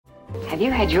Have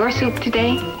you had your soup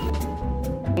today?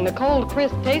 The cold,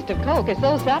 crisp taste of Coke is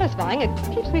so satisfying,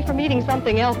 it keeps me from eating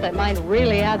something else that might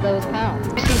really add those pounds.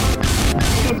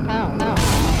 Pounds.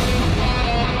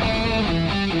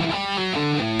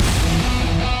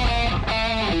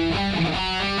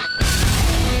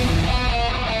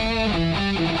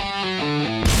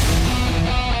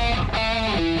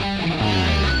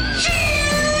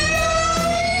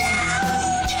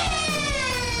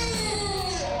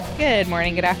 Good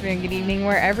morning, good afternoon, good evening,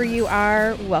 wherever you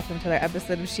are. Welcome to another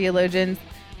episode of Sheologians.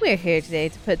 We're here today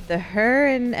to put the her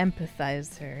and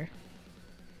empathize her.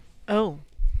 Oh.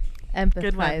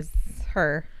 Empathize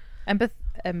her.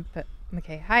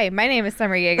 Okay, hi, my name is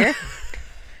Summer Yeager.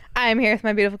 I'm here with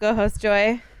my beautiful co-host,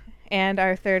 Joy, and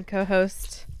our third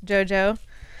co-host, Jojo.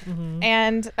 Mm-hmm.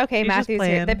 And, okay, He's Matthew's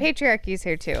here. The patriarchy's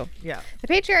here, too. Yeah. The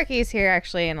patriarchy's here,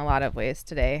 actually, in a lot of ways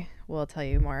today. We'll tell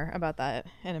you more about that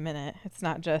in a minute. It's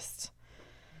not just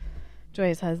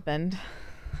Joy's husband.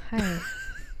 Hi.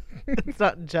 It's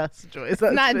not just Joy's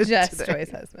husband. Not just today.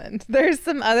 Joy's husband. There's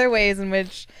some other ways in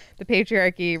which the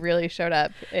patriarchy really showed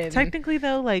up. Technically,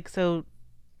 though, like, so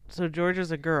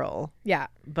Georgia's a girl. Yeah.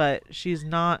 But she's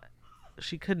not,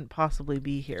 she couldn't possibly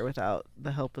be here without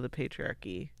the help of the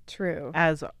patriarchy. True.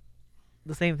 As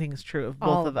the same thing is true of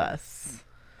both of us.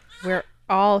 We're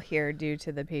all here due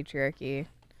to the patriarchy.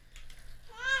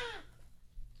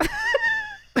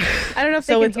 I don't know if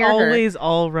they so can it's hear her. always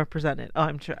all represented. Oh,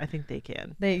 I'm sure. I think they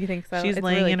can. You think so? She's It's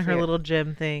laying really in her cute. little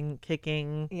gym thing,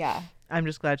 kicking. Yeah. I'm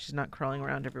just glad she's not crawling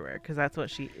around everywhere because that's what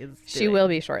she is doing. She will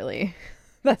be shortly.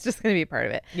 That's just going to be part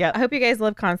of it. Yep. I hope you guys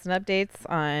love constant updates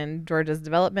on Georgia's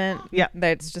development. Yep.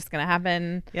 That's just going to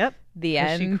happen. Yep. The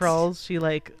As end. She crawls. She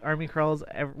like army crawls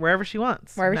wherever she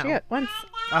wants. Wherever No. she goes. Once.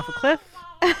 Off a cliff.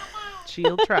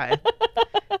 She'll try.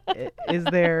 Is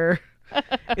there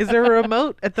a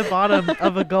remote at the bottom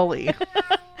of a gully?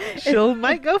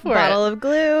 Might go for Bottle it. of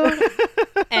glue.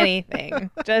 Anything.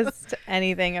 Just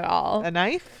anything at all. A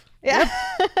knife. Yeah.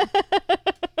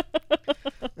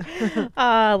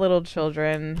 Little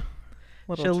children.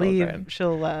 She'll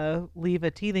leave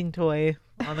a teething toy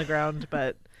on the ground,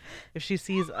 but if she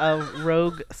sees a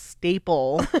rogue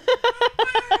staple,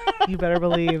 you better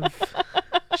believe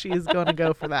she's going to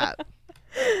go for that.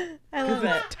 I love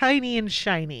it. Tiny and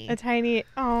shiny. A tiny,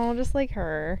 just like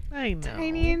her. I know.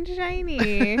 Tiny and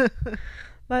shiny.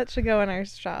 That should go in our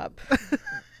shop.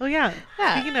 Oh yeah.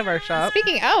 Yeah. Speaking of our shop.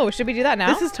 Should we do that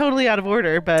now? This is totally out of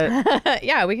order, but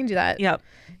yeah, we can do that. yep.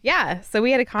 Yeah. So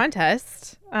we had a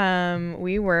contest.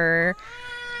 We're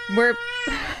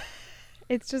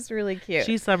it's just really cute.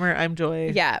 She's Summer, I'm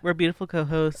Joy. Yeah. We're beautiful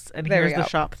co-hosts, and There we here's the go.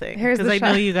 shop thing. Here's the Because I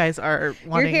know shop. you guys are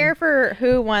wanting... You're here for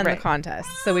who won Right. the contest.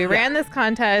 So we ran this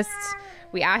contest.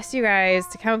 We asked you guys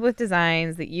to come up with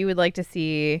designs that you would like to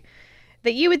see,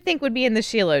 that you would think would be in the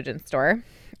Sheologian store.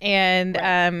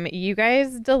 And you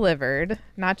guys delivered.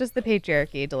 Not just the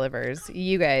patriarchy delivers.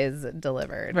 You guys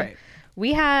delivered. Right.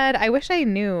 We had, I wish I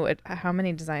knew how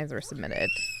many designs were submitted.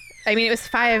 I mean, it was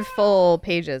 5 full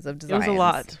pages of It designs. was a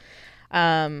lot.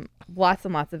 Lots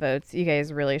and lots of votes. You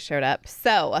guys really showed up.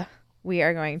 So we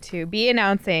are going to be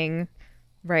announcing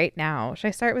right now. Should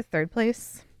I start with third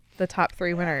place? The top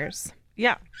 3 winners.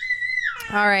 Yeah.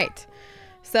 All right.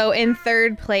 So in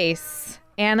third place,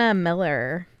 Anna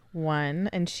Miller won,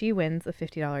 and she wins a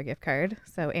 $50 gift card.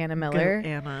 So Anna Miller, Go,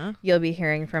 Anna. you'll be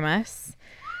hearing from us.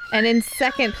 And in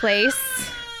second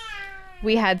place,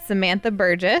 we had Samantha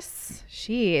Burgess.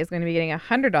 She is going to be getting a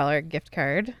 $100 gift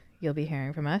card. You'll be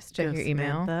hearing from us. Check Go your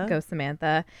email. Samantha. Go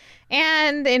Samantha.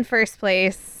 And in first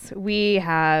place, we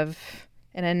have,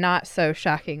 in a not so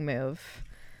shocking move,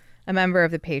 a member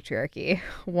of the patriarchy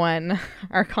won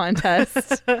our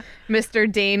contest, Mr.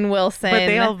 Dane Wilson. But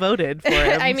they all voted for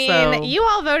him. I mean, so you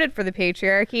all voted for the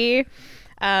patriarchy.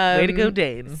 way to go,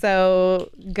 Dane. So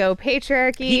go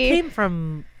patriarchy. He came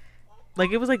from,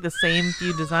 like, it was like the same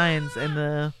few designs in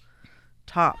the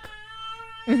top,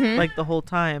 like the whole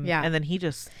time. Yeah. And then he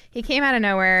just, He came out of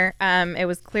nowhere. It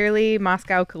was clearly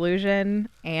Moscow collusion,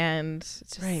 and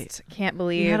just Right. can't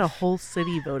believe he had a whole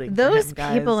city voting for those him,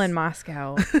 guys. people in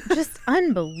Moscow. Just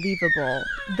unbelievable.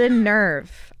 The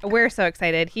nerve. We're so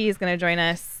excited. He's going to join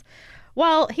us.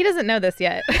 Well, he doesn't know this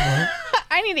yet.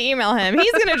 I need to email him.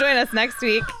 He's going to join us next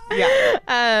week. Yeah.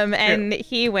 And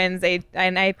he wins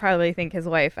and I probably think his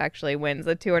wife actually wins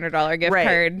a $200 gift Right.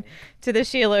 card to the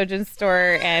Sheologian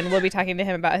store, and we'll be talking to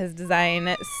him about his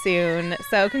design soon.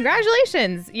 So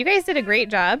congratulations. You guys did a great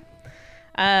job.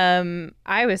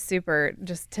 I was super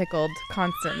just tickled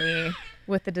constantly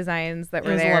with the designs that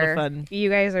were was a there. lot of fun. You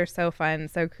guys are so fun,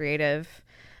 so creative.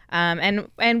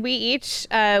 And we each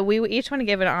want to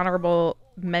give an honorable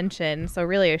mention. So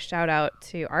really a shout out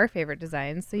to our favorite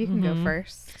designs. So you can go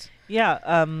first.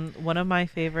 Yeah, one of my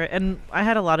favorite, and I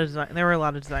had a lot of design. There were a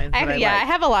lot of designs. I I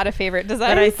have a lot of favorite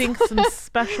designs. But I think some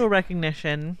special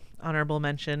recognition, honorable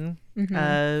mention,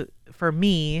 for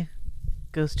me,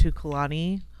 goes to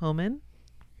Kalani Homan.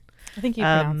 I think you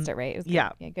pronounced it right. It was good.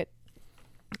 Yeah, good.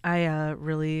 I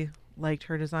really liked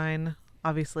her design.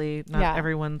 Obviously, not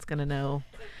everyone's gonna know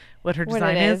what her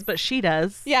design is, but she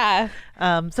does. Yeah.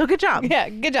 So good job. Yeah,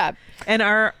 good job. And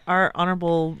our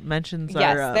honorable mentions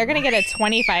yes, are they're gonna get a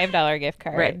 $25 gift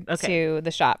card to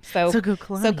the shop. So go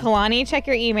Kalani. So Kalani, check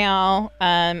your email.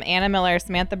 Anna Miller,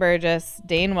 Samantha Burgess,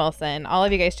 Dane Wilson, all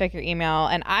of you guys check your email.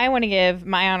 And I want to give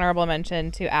my honorable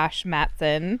mention to Ash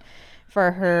Matson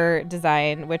for her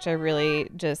design, which I really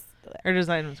just... Her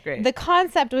design was great. The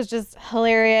concept was just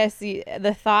hilarious.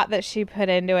 The thought that she put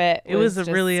into it was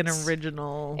really an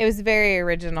original. It was very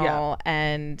original,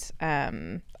 and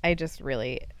I'm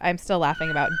still laughing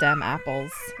about dem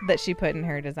apples that she put in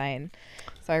her design.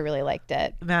 So I really liked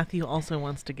it. Matthew also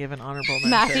wants to give an honorable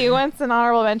mention. Matthew wants an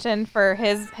honorable mention for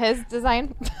his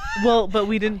design. Well, but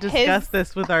we didn't discuss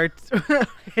this with our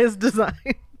his design.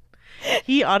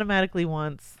 He automatically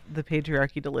wants the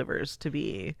Patriarchy Delivers to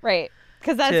be right.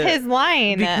 Because that's his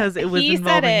line. Because it was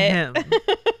involving him.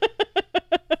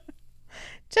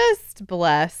 Just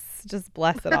bless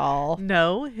it all.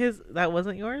 No, that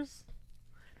wasn't yours.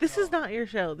 This is not your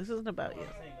show. This isn't about you.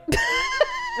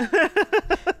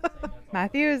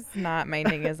 Matthew's not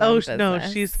minding his own business. No,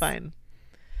 she's fine.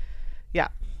 Yeah.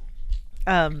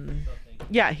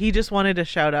 Yeah, he just wanted a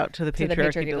shout out to the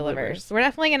Patriarchy Delivers. We're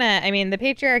definitely gonna. The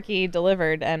Patriarchy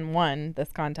delivered and won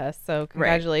this contest, so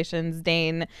congratulations,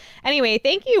 Dane. Anyway,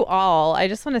 thank you all. I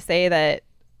just want to say that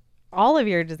all of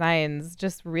your designs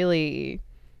just really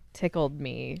tickled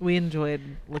me. We enjoyed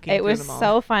looking. It was through them all.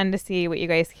 so fun to see what you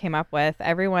guys came up with.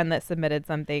 Everyone that submitted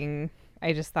something,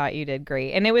 I just thought you did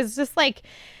great, and it was just like,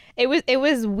 it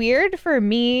was weird for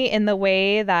me in the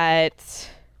way that.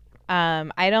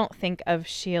 I don't think of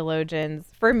Sheologians.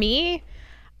 For me,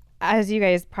 as you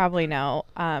guys probably know,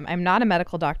 I'm not a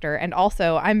medical doctor, and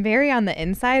also I'm very on the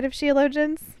inside of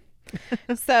Sheologians.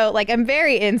 So, I'm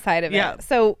very inside of it.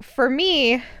 So, for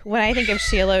me, when I think of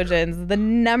Sheologians, the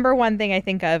number one thing I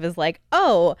think of is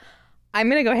oh, I'm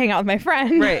going to go hang out with my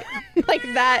friend. Right.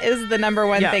 That is the number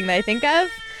one thing that I think of.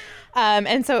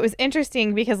 And so it was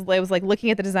interesting because it was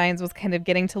looking at the designs was kind of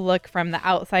getting to look from the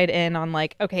outside in on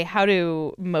okay, how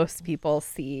do most people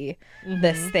see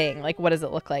this thing? What does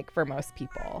it look like for most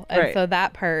people? And so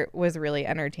that part was really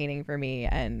entertaining for me,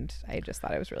 and I just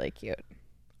thought it was really cute.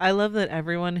 I love that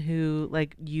everyone who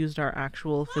used our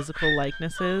actual physical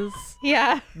likenesses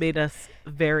made us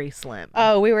very slim.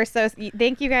 Oh, we were so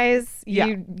thank you guys.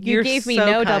 You gave me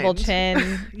no double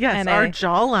chin. Yes, and our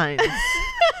jawlines.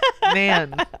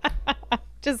 Man.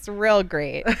 Just real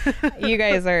great. You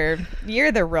guys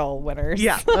you're the real winners.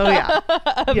 Yeah. Oh yeah.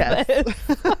 Yes.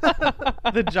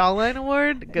 The Jawline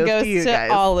Award goes to you guys.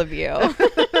 All of you.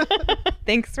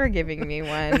 Thanks for giving me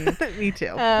one. Me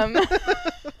too.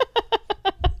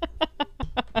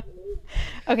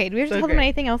 Okay, do we have to tell them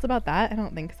anything else about that? I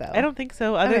don't think so. I don't think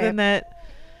so. Other than that,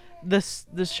 this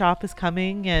shop is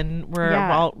coming, and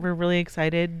we're really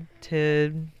excited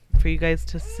for you guys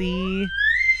to see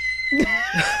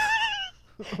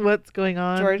what's going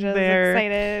on. Georgia's there.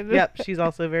 Excited. Yep, she's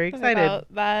also very excited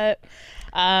about that.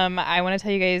 I want to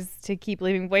tell you guys to keep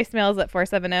leaving voicemails at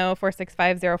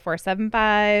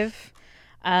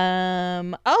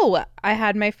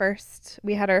 470-465-0475.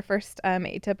 We had our first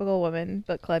Atypical Woman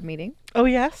book club meeting. Oh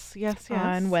yes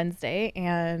on Wednesday,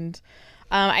 and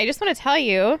I just want to tell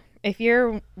you, if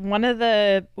you're one of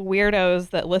the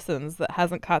weirdos that listens that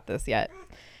hasn't caught this yet,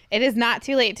 it is not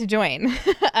too late to join.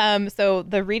 So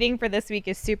the reading for this week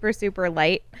is super, super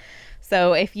light.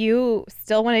 So if you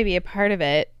still want to be a part of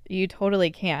it, you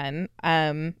totally can.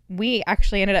 We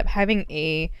actually ended up having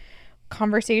a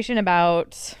conversation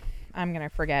about, I'm going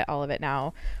to forget all of it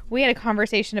now. We had a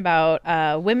conversation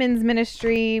about women's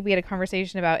ministry. We had a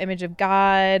conversation about Image of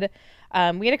God.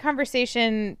 We had a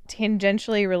conversation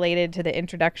tangentially related to the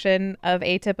introduction of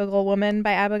Atypical Woman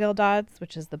by Abigail Dodds,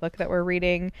 which is the book that we're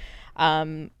reading.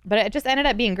 But it just ended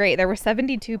up being great. There were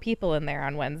 72 people in there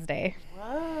on Wednesday.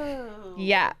 Whoa.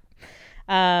 Yeah.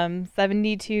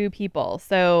 72 people.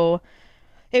 So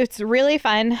it's really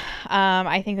fun.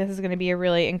 I think this is going to be a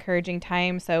really encouraging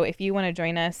time. So if you want to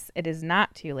join us, it is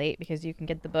not too late because you can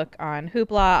get the book on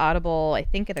Hoopla, Audible. I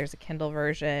think there's a Kindle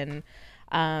version.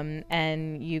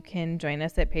 And you can join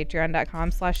us at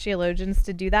patreon.com/sheologians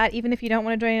to do that. Even if you don't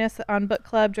want to join us on book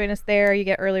club, join us there. You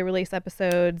get early release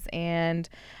episodes, and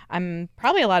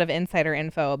probably a lot of insider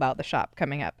info about the shop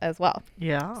coming up as well.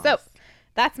 Yeah. So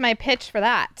that's my pitch for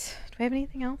that. Do we have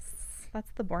anything else?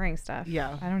 That's the boring stuff.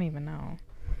 Yeah. I don't even know.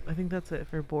 I think that's it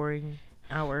for boring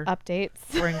hour. Updates.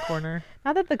 Boring corner.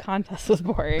 Not that the contest was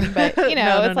boring, but it's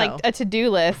No. like a to-do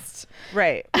list.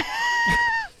 Right.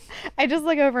 I just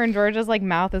look over and Georgia's like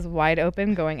mouth is wide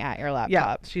open going at your laptop.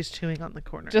 Yeah, she's chewing on the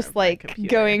corner. Just of my like computer.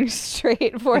 going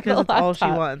straight for because the it's laptop. all she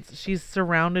wants. She's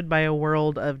surrounded by a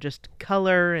world of just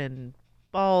color and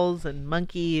balls and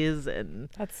monkeys and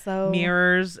That's so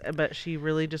mirrors, but she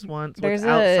really just wants what's There's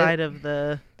outside of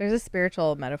the. There's a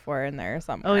spiritual metaphor in there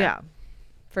somewhere. Oh yeah,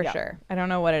 for yeah. sure. I don't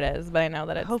know what it is, but I know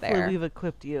that it's hopefully there. we've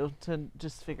equipped you to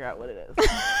just figure out what it is.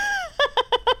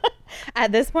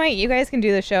 At this point, you guys can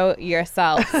do the show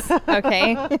yourselves,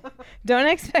 okay? Don't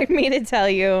expect me to tell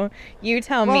you. You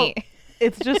tell me.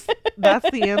 It's just that's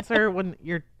the answer when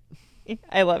you're.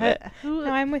 I love it. Who,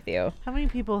 No, I'm with you. how many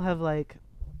people have like?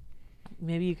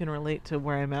 Maybe you can relate to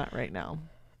where I'm at right now,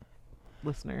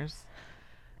 listeners.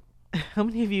 How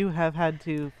many of you have had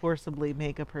to forcibly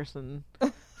make a person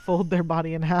fold their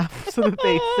body in half so that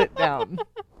they sit down?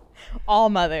 All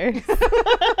mothers.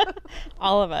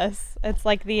 All of us. It's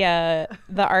like the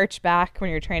arch back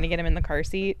when you're trying to get them in the car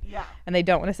seat. Yeah. And they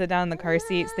don't want to sit down in the car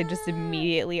seats. They just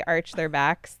immediately arch their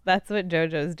backs. That's what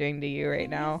JoJo's doing to you right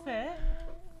now.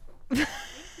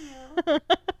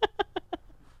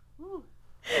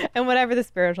 And whatever the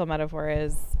spiritual metaphor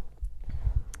is,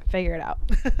 figure it out.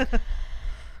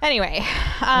 Anyway,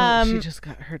 She just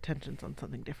got her attentions on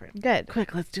something different. good.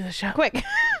 Quick, let's do the show. Quick.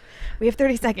 We have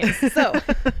 30 seconds. So,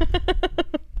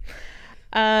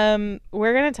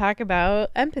 we're going to talk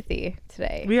about empathy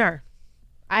today. We are.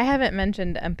 I haven't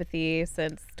mentioned empathy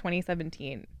since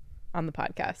 2017 on the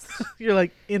podcast. You're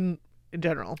like in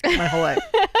general, my whole life.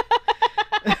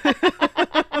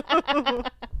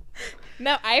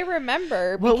 No, I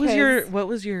remember. What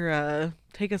was your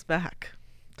take us back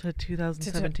to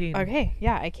 2017? Okay,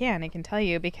 yeah, I can tell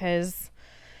you because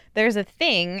there's a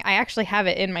thing. I actually have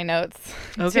it in my notes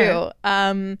Okay. too.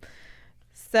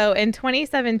 So in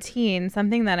 2017,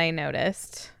 something that I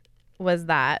noticed was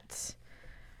that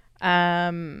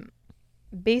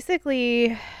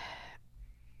basically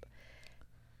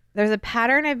there's a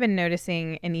pattern I've been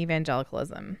noticing in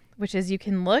evangelicalism, which is you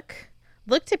can look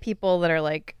to people that are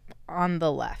like on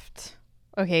the left.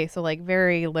 Okay, so like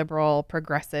very liberal,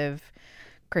 progressive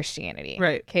Christianity.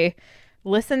 Right. Okay.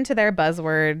 Listen to their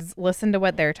buzzwords, listen to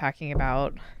what they're talking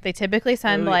about. They typically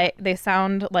sound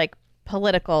like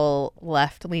political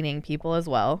left-leaning people as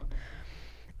well.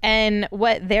 And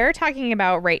what they're talking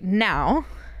about right now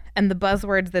and the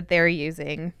buzzwords that they're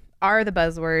using are the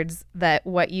buzzwords that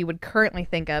what you would currently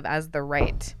think of as the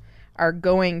right are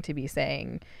going to be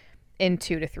saying in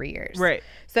 2 to 3 years. Right.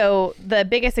 So the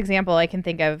biggest example I can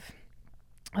think of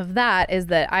that is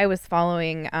that I was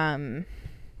following,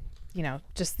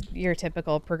 just your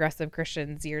typical progressive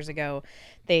Christians years ago.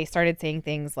 They started saying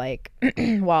things like,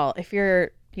 well, if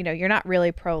you're not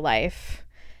really pro-life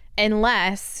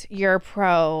unless you're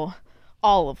pro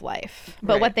all of life.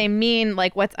 But Right. what they mean,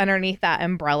 like what's underneath that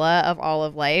umbrella of all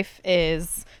of life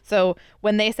is, so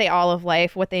when they say all of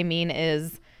life, what they mean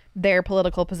is their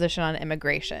political position on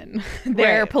immigration,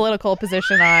 their Right. political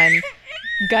position on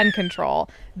gun control,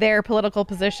 their political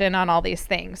position on all these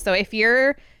things. So if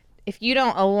you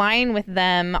don't align with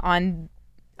them on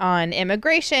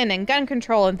immigration and gun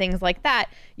control and things like that,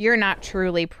 you're not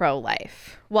truly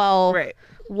pro-life. Well, Right.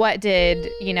 what did,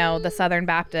 the Southern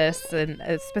Baptists and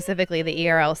specifically the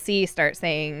ERLC start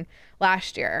saying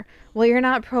last year? Well, you're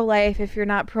not pro-life if you're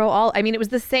not pro-all. I mean, it was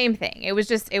the same thing. It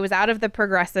was out of the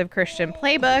progressive Christian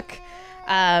playbook.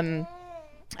 And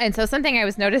so something I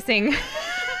was noticing,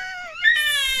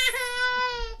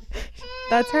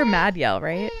 that's her mad yell,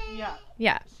 right? Yeah.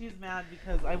 Yeah. She's mad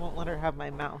because I won't let her have my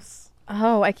mouse.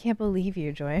 Oh, I can't believe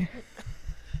you, Joy.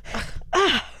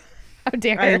 How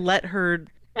dare I her. let her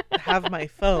have my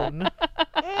phone.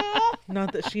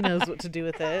 Not that she knows what to do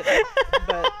with it,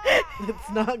 but it's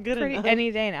not good enough.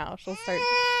 Any day now, she'll start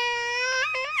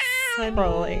Honey.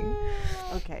 scrolling.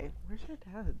 Okay, where's your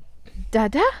dad?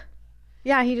 Dada?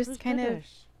 Yeah, he just Where's kind of, Dada?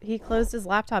 he closed his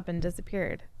laptop and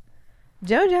disappeared.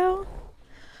 Jojo.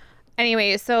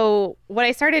 Anyway, so what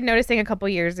I started noticing a couple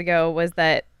years ago was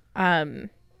that,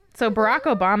 so Barack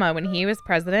Obama, when he was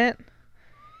president,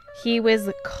 he was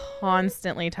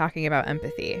constantly talking about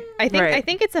empathy. I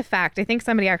think it's a fact. I think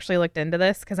somebody actually looked into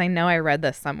this because I know I read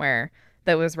this somewhere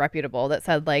that was reputable that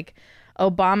said like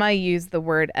Obama used the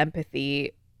word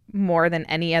empathy more than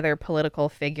any other political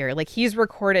figure. Like, he's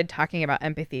recorded talking about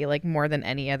empathy like more than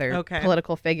any other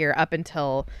political figure up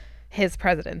until his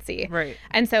presidency. Right.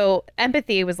 And so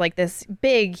empathy was like this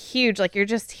big, huge, like, you're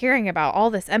just hearing about all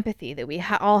this empathy that we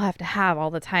all have to have all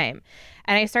the time.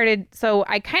 And I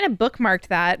kind of bookmarked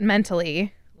that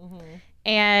mentally.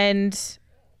 And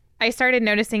I started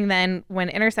noticing then when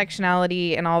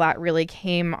intersectionality and all that really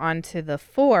came onto the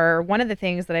fore, one of the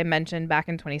things that I mentioned back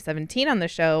in 2017 on the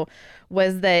show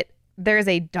was that there's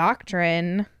a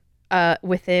doctrine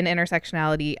within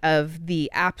intersectionality of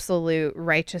the absolute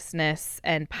righteousness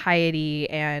and piety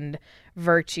and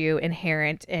virtue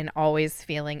inherent in always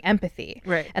feeling empathy.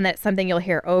 Right. And that's something you'll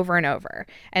hear over and over.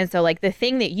 And so, like, the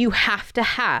thing that you have to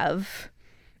have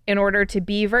in order to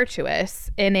be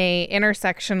virtuous in a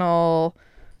intersectional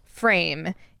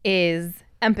frame is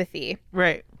empathy.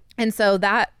 Right. And so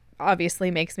that obviously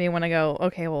makes me want to go,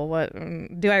 okay, well, what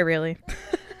do I really?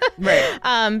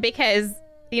 Right. Because,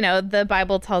 you know, the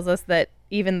Bible tells us that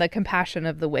even the compassion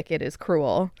of the wicked is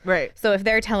cruel. Right. So if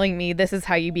they're telling me this is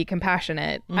how you be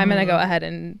compassionate, I'm going to go ahead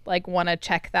and like want to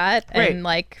check that and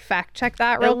like fact check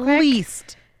that real quick. At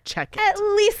least check it. At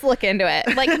least look into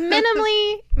it. Like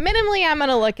minimally, I'm going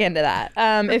to look into that.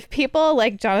 If people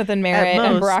like Jonathan Merritt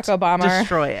and Barack Obama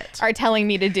destroy it. are telling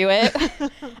me to do it,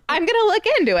 I'm going to look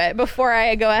into it before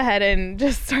I go ahead and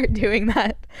just start doing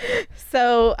that.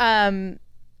 So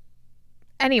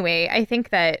anyway, I think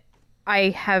that I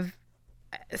have,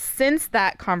 since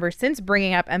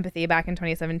bringing up empathy back in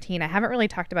 2017, I haven't really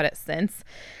talked about it since,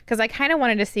 because I kind of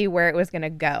wanted to see where it was going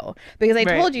to go, because I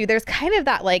told you there's kind of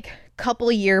that like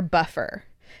couple year buffer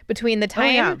between the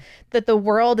time that the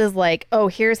world is like, oh,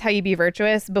 here's how you be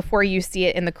virtuous, before you see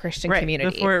it in the Christian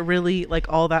community, before it really, like,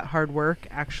 all that hard work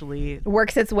actually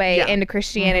works its way into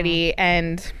Christianity.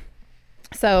 And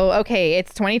so, okay,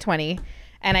 it's 2020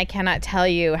 and I cannot tell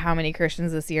you how many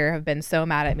Christians this year have been so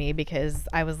mad at me because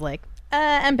I was like,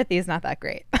 empathy is not that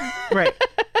great. Right.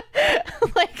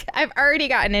 Like, I've already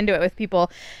gotten into it with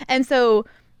people. And so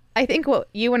I think what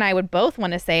you and I would both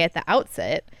want to say at the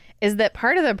outset is that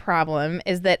part of the problem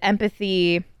is that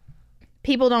empathy,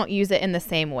 people don't use it in the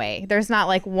same way. There's not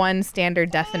like one standard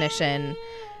definition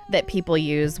that people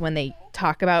use when they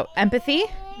talk about empathy.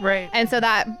 Right. And so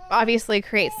that obviously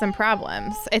creates some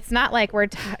problems. It's not like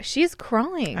she's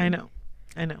crawling. I know.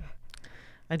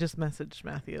 I just messaged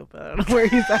Matthew, but I don't know where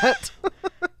he's at.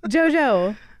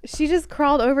 Jojo, she just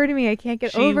crawled over to me. I can't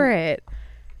get over it.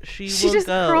 She will just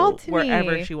go crawled to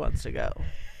wherever me. she wants to go.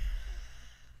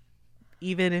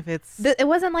 Even if it's... It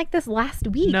wasn't like this last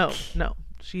week. No.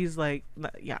 She's like,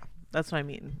 yeah, that's what I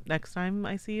mean. Next time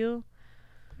I see you,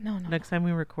 No. next time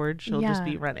we record, she'll just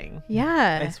be running.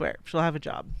 Yeah. I swear. She'll have a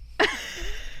job.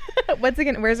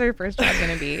 Where's her first job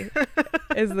gonna be?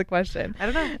 Is the question. I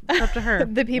don't know. It's up to her.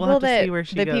 The people we'll have to see where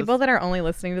she goes. people that are only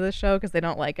listening to this show because they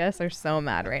don't like us are so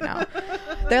mad right now.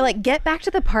 They're like, get back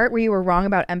to the part where you were wrong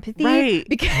about empathy, right?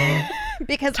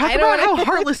 Because talk about how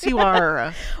heartless you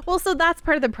are. Well, so that's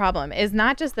part of the problem, is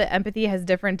not just that empathy has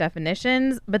different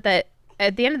definitions, but that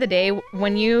at the end of the day,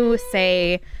 when you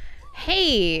say,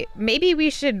 hey, maybe we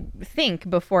should think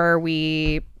before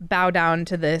we bow down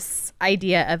to this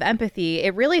idea of empathy,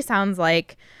 it really sounds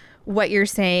like what you're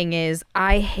saying is,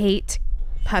 I hate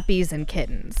puppies and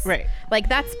kittens. Right. Like,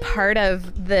 that's part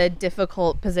of the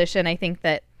difficult position I think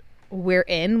that we're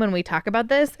in when we talk about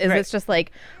this, is it's just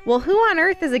like, well, who on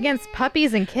earth is against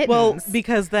puppies and kittens? Well,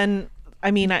 because then,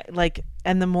 I mean,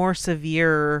 and the more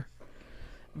severe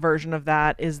version of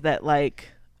that is that, like,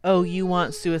 oh, you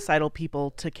want suicidal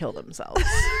people to kill themselves.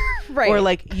 Right. Or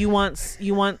like you want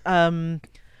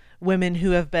women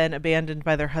who have been abandoned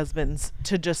by their husbands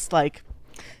to just like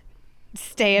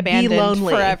stay abandoned, be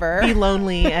lonely forever. Be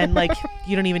lonely and like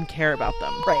you don't even care about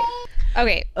them.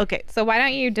 Right. Okay. So why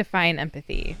don't you define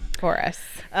empathy for us?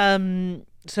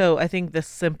 So I think the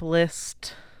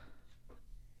simplest,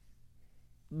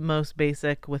 most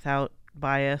basic, without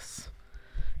bias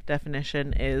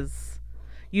definition is,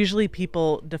 usually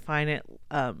people define it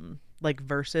like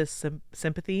versus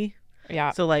sympathy.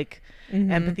 Yeah. So like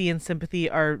empathy and sympathy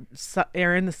are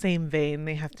in the same vein.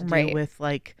 They have to do with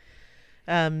like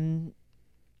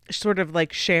sort of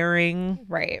like sharing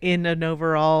in an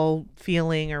overall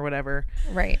feeling or whatever.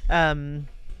 Right.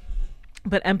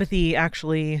 But empathy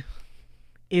actually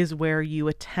is where you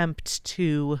attempt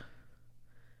to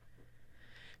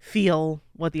feel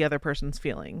what the other person's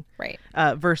feeling. Right.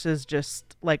 Versus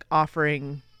just like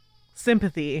offering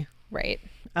sympathy. Right.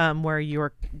 Where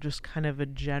you're just kind of a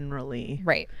generally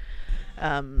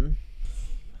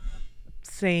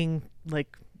saying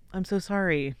like, I'm so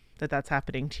sorry that that's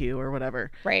happening to you or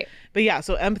whatever. Right. But yeah,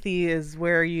 so empathy is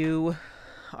where you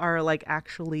are like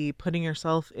actually putting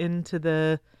yourself into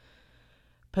the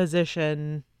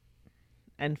position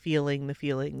and feeling the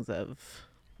feelings of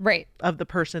Right. the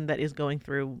person that is going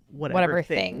through whatever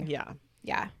thing. Yeah.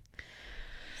 Yeah.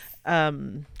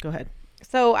 Go ahead.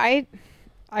 So I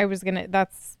was gonna.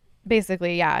 That's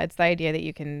basically, yeah. It's the idea that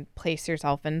you can place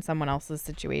yourself in someone else's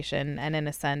situation, and in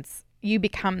a sense, you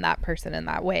become that person in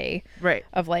that way. Right.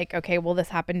 Of like, okay, well, this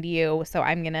happened to you, so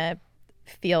I'm gonna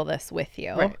feel this with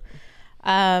you. Right.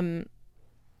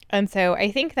 And so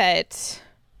I think that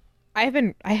I have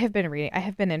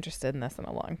been interested in this in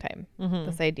a long time. Mm-hmm.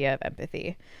 This idea of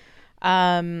empathy,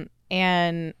 and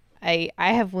I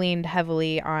have leaned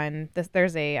heavily on this.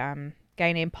 There's a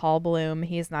guy named Paul Bloom.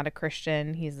 He's not a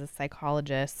Christian. He's a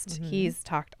psychologist. Mm-hmm. He's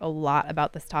talked a lot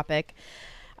about this topic.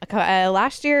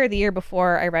 Last year or the year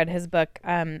before, I read his book,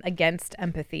 Against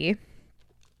Empathy.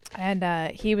 And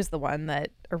he was the one that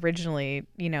originally,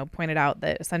 pointed out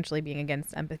that essentially being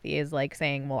against empathy is like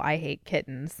saying, well, I hate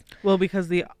kittens. Well, because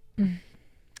the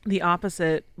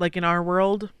opposite, like in our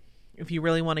world, if you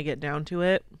really want to get down to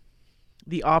it,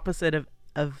 the opposite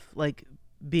of like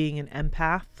being an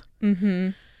empath, Mm-hmm.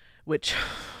 which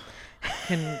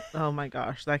can, oh my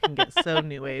gosh, that can get so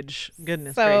new age.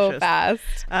 Goodness So gracious.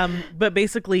 fast. But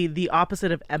basically the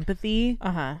opposite of empathy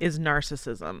Uh-huh. is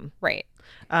narcissism. Right.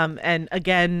 And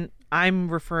again, I'm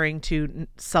referring to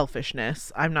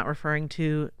selfishness. I'm not referring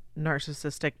to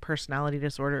narcissistic personality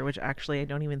disorder, which actually I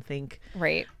don't even think,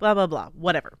 Right. blah, blah, blah,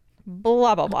 whatever.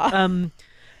 Blah, blah, blah.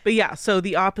 But yeah, so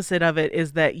the opposite of it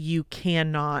is that you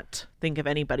cannot think of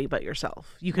anybody but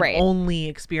yourself. You can Right. only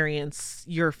experience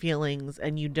your feelings,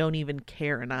 and you don't even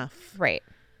care enough Right.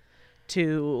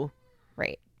 to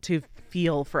Right.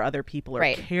 feel for other people or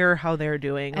Right. care how they're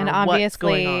doing And or what's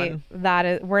going obviously on. that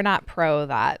is, we're not pro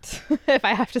that. If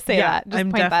I have to say that, just I'm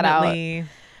point that out. definitely.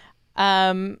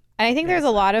 And I think there's a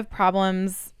lot of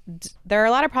problems. There are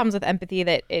a lot of problems with empathy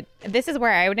this is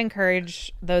where I would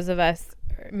encourage those of us,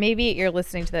 maybe you're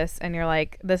listening to this and you're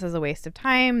like, this is a waste of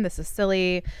time. This is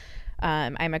silly.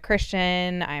 I'm a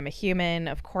Christian. I'm a human.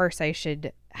 Of course I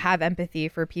should have empathy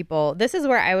for people. This is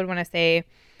where I would want to say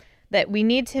that we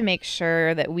need to make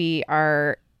sure that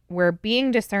we're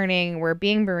being discerning, we're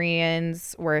being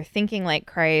Bereans, we're thinking like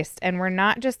Christ, and we're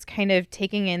not just kind of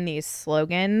taking in these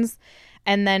slogans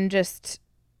and then just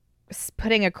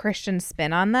putting a Christian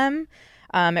spin on them.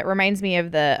 It reminds me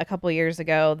of a couple years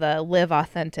ago, the Live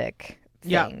Authentic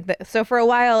thing. Yeah. So for a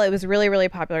while, it was really, really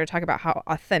popular to talk about how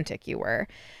authentic you were.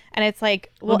 And it's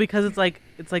like, Well, because it's like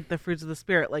the fruits of the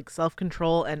spirit, like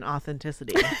self-control and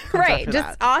authenticity. comes right, after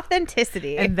just that.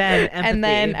 authenticity. And then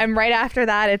empathy. And right after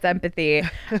that, it's empathy.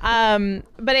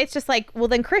 But it's just like, well,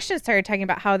 then Christians started talking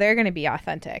about how they're going to be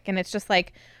authentic. And it's just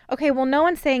like, okay, well, no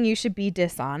one's saying you should be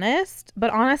dishonest, but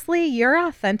honestly, your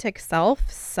authentic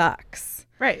self sucks.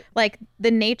 Right. Like the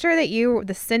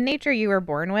sin nature you were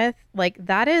born with, like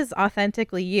that is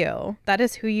authentically you. That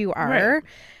is who you are. Right.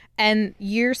 And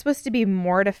you're supposed to be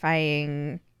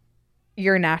mortifying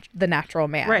the natural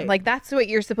man. Right. Like that's what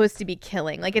you're supposed to be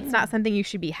killing. Like it's not something you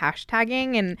should be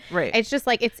hashtagging. And Right. it's just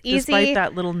like, it's easy. Despite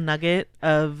that little nugget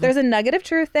of There's a nugget of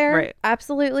truth there. Right.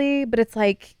 Absolutely. But it's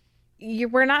like,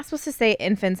 we're not supposed to say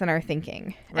infants in our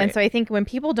thinking. And Right. so I think when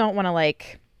people don't want to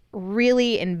like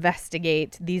really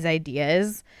investigate these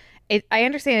ideas, I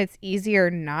understand it's easier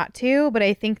not to, but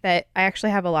I think that I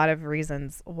actually have a lot of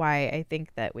reasons why I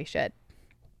think that we should.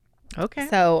 Okay.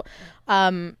 So,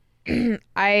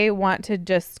 I want to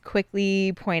just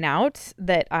quickly point out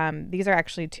that these are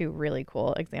actually two really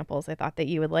cool examples I thought that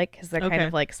you would like, because they're kind Okay.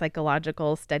 of like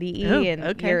psychological study-y, Oh, and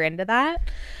okay. you're into that.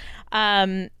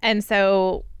 And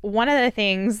so one of the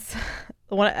things,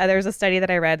 there's a study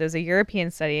that I read, there's a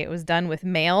European study. It was done with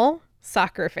male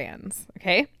soccer fans.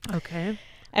 Okay. Okay.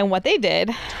 And what they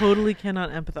did, Totally cannot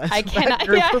empathize I with cannot- that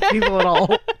group yeah. of people at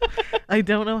all. I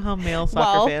don't know how male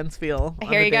soccer Well, fans feel. on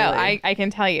here the you go. daily. I can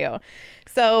tell you.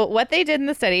 So what they did in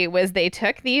the study was they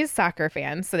took these soccer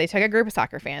fans. So they took a group of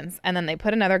soccer fans, and then they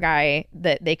put another guy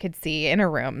that they could see in a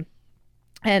room.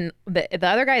 And the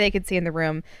other guy they could see in the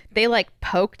room, they like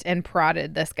poked and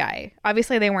prodded this guy.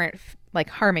 Obviously they weren't like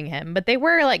harming him, but they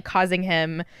were like causing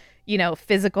him,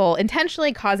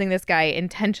 intentionally causing this guy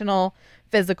intentional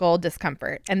physical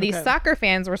discomfort. And these Okay. soccer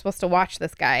fans were supposed to watch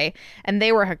this guy, and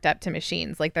they were hooked up to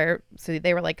machines. So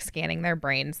they were like scanning their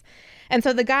brains. And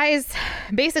so the guys,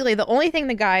 basically the only thing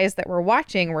the guys that were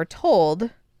watching were told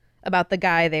about the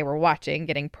guy they were watching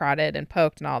getting prodded and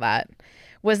poked and all that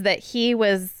was that he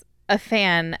was a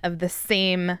fan of the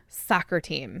same soccer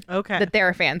team Okay. that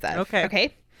they're fans of. Okay.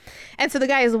 Okay. And so the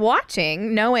guy is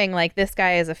watching, knowing like this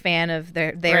guy is a fan of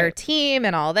their Right. team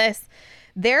and all this.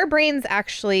 Their brains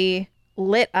actually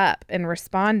lit up and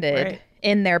responded Right.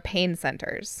 in their pain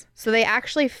centers. So they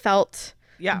actually felt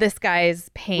Yeah. this guy's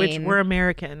pain. Which we're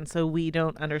American, so we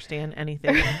don't understand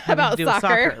anything having About to do with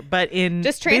soccer. soccer. But in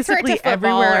Just transfer it to basically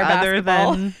football everywhere or other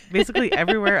basketball. than basically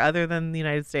everywhere other than the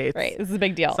United States, Right. This is a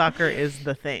big deal. soccer is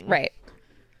the thing. Right.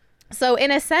 So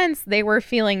in a sense, they were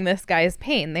feeling this guy's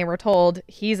pain. They were told,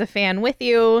 he's a fan with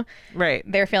you. Right.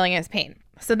 They're feeling his pain.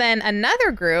 So then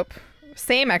another group,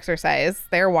 same exercise.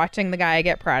 They're watching the guy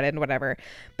get prodded, whatever.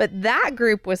 But that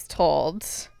group was told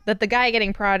that the guy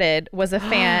getting prodded was a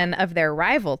fan of their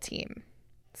rival team.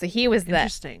 So he was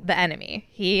Interesting. the enemy.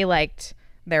 He liked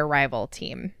their rival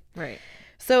team. Right.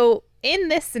 So in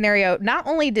this scenario, not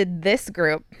only did this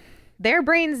group, their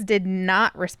brains did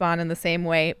not respond in the same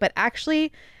way, but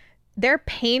actually their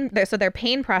pain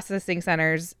processing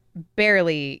centers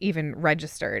barely even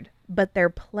registered, but their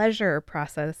pleasure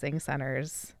processing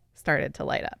centers started to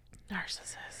light up.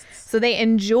 Narcissists. So they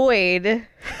enjoyed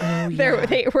Oh, yeah.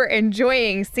 they were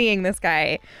enjoying seeing this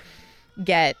guy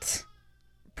get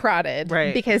prodded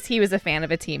Right. because he was a fan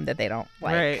of a team that they don't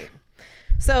like. Right.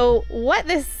 So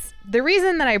the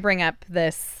reason that I bring up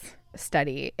this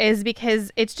study is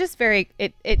because it's just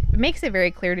it makes it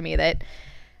very clear to me that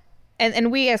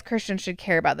and we as Christians should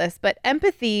care about this, but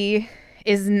empathy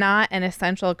is not an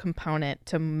essential component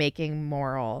to making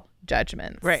moral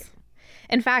judgments. Right.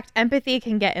 In fact, empathy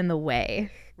can get in the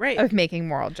way Right. of making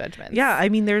moral judgments. Yeah, I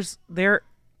mean there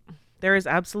is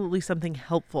absolutely something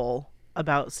helpful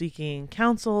about seeking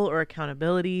counsel or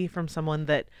accountability from someone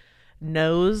that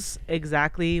knows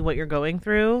exactly what you're going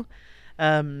through.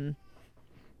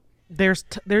 There's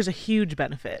a huge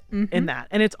benefit in that.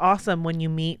 And it's awesome when you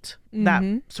meet that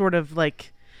sort of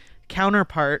like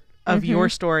counterpart of your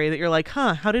story that you're like,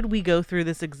 how did we go through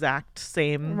this exact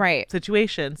same Right.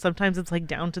 situation? Sometimes it's like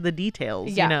down to the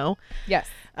details, Yeah. you know? Yes.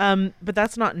 But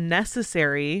that's not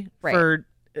necessary Right. for,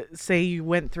 say you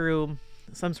went through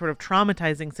some sort of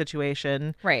traumatizing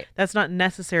situation. Right. That's not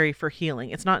necessary for healing.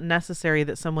 It's not necessary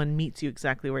that someone meets you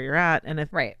exactly where you're at. And if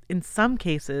Right. in some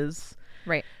cases,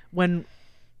 Right.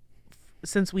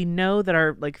 since we know that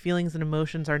our like feelings and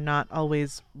emotions are not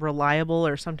always reliable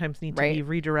or sometimes need to Right. be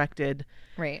redirected,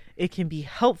 Right. it can be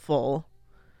helpful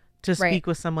to Right. speak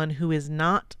with someone who is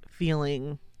not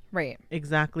feeling Right.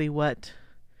 exactly what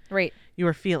Right. you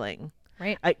are feeling.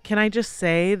 Right. Can I just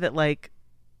say that, like,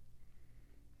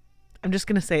 I'm just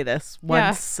going to say this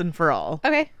once and for all.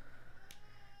 Okay.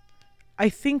 I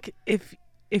think if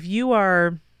you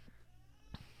are,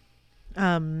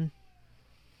 if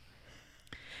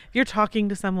you're talking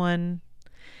to someone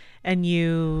and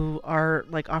you are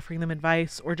like offering them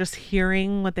advice or just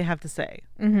hearing what they have to say,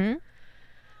 Mm-hmm.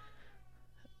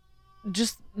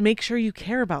 just make sure you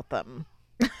care about them.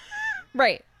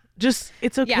 Right. Just,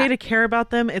 it's okay Yeah. to care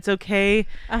about them. It's okay.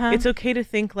 Uh-huh. It's okay to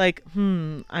think like,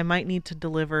 I might need to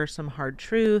deliver some hard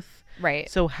truth. Right.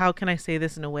 So how can I say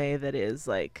this in a way that is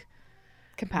like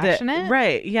Compassionate.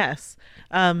 right. Yes.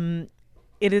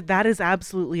 That is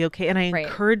absolutely okay. And I Right.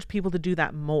 encourage people to do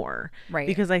that more. Right.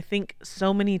 Because I think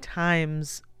so many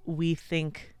times we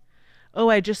think, oh,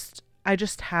 I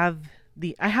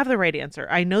have the right answer.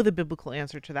 I know the biblical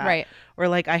answer to that. Right. Or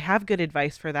like, I have good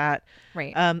advice for that.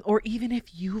 Right. Or even if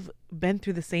you've been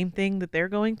through the same thing that they're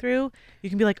going through, you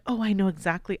can be like, oh, I know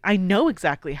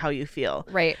exactly how you feel.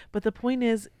 Right. But the point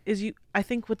is I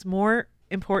think what's more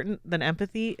important than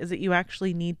empathy is that you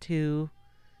actually need to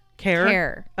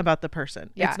care about the person.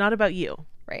 Yeah. It's not about you.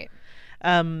 Right.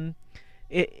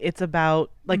 It's about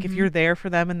like, if you're there for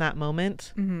them in that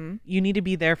moment, Mm-hmm. you need to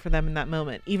be there for them in that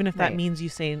moment, even if that Right. means you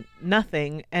say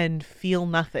nothing and feel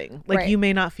nothing. Like Right. you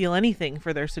may not feel anything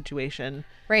for their situation.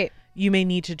 Right. You may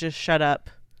need to just shut up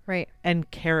Right. and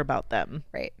care about them.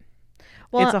 Right.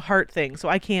 Well, It's a heart thing. So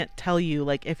I can't tell you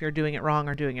like if you're doing it wrong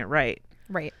or doing it right.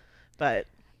 right. But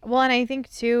Well, and I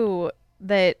think too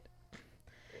that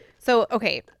so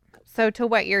to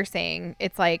what you're saying,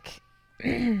 it's like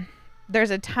there's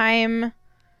a time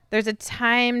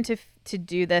to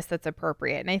do this that's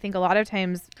appropriate. And I think a lot of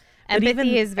times but empathy even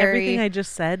is very everything I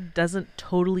just said doesn't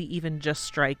totally even just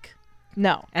strike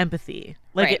no empathy.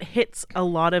 Like Right. it hits a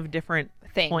lot of different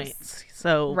things. points.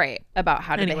 So Right. About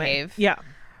how to anyway, behave. Yeah.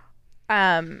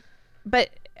 But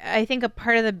I think a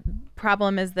part of the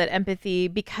problem is that empathy,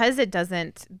 because it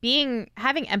doesn't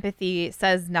having empathy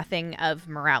says nothing of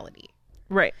morality.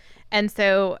 Right. And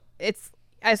so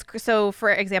for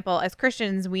example, as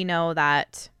Christians, we know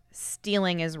that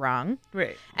stealing is wrong.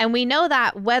 Right. And we know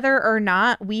that whether or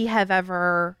not we have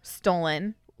ever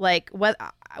stolen, Like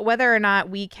whether or not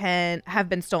we can have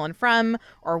been stolen from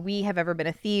or we have ever been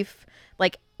a thief,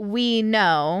 like we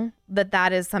know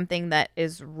that is something that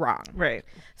is wrong. Right.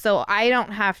 So I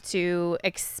don't have to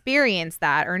experience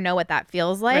that or know what that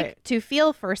feels like to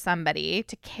feel for somebody,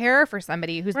 to care for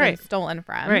somebody who's been stolen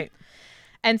from. Right.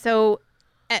 And so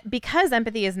because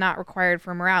empathy is not required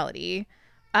for morality,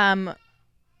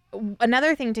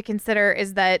 another thing to consider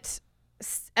is that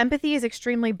empathy is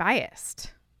extremely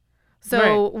biased.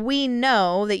 So we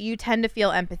know that you tend to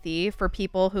feel empathy for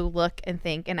people who look and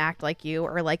think and act like you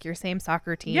or like your same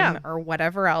soccer team or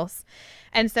whatever else.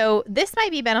 And so this might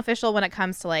be beneficial when it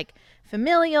comes to like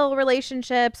familial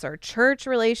relationships or church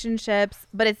relationships,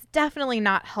 but it's definitely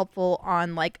not helpful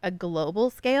on like a global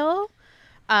scale.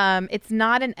 It's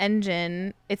not an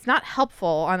engine. It's not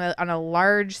helpful on a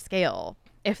large scale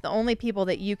if the only people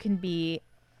that you can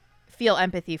feel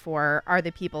empathy for are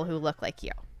the people who look like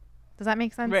you. Does that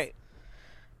make sense? Right.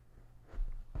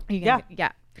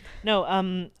 Yeah.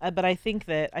 No, but I think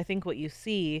what you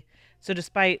see, so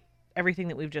despite everything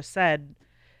that we've just said,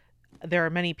 there are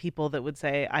many people that would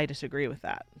say, I disagree with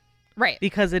that. Right.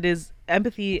 Because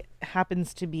empathy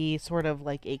happens to be sort of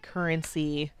like a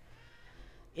currency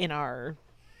in our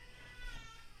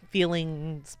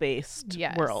feelings-based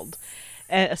world.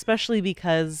 And especially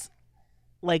because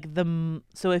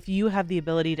so if you have the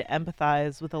ability to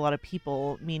empathize with a lot of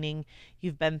people, meaning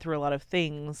you've been through a lot of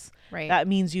things, that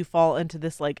means you fall into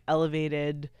this like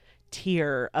elevated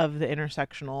tier of the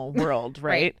intersectional world,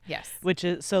 right? Yes. Which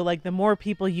is, so like the more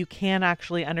people you can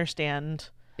actually understand,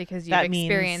 because you've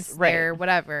experienced their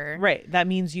whatever. Right. That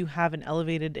means you have an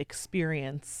elevated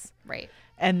experience. Right.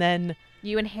 And then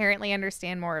you inherently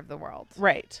understand more of the world.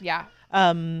 Right. Yeah.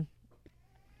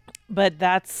 But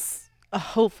that's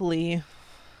hopefully,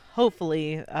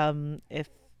 if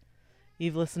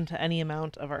you've listened to any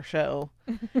amount of our show,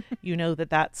 you know that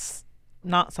that's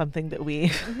not something that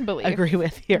we agree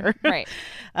with here. Right.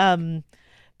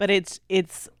 But it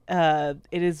is,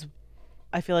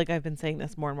 I feel like I've been saying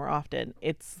this more and more often.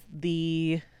 It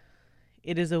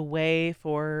is a way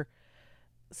for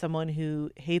someone who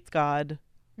hates God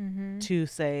to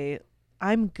say,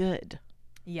 I'm good.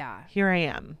 Yeah. Here I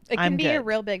am. It can be good. a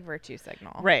real big virtue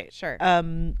signal. Right. Sure.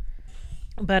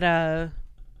 But I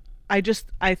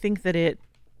think that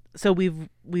so we've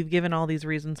given all these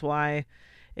reasons why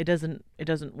it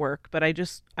doesn't work, but I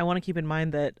want to keep in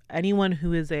mind that anyone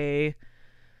who is a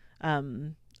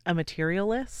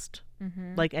materialist,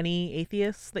 like any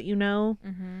atheists that you know,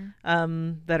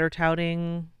 that are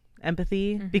touting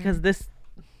empathy, because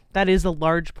that is a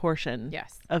large portion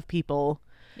of people,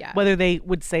 whether they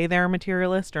would say they're a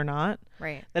materialist or not.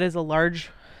 Right. That is a large,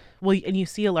 and you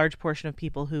see a large portion of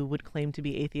people who would claim to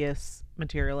be atheists,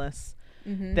 materialists,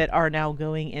 that are now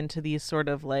going into these sort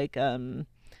of like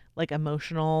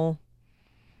emotional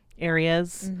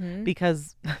areas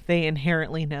because they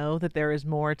inherently know that there is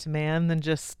more to man than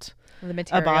just the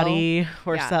material, a body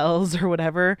or cells or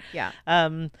whatever. Yeah.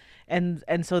 And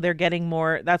so they're getting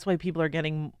more. That's why people are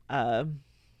getting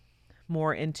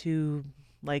more into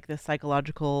like the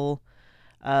psychological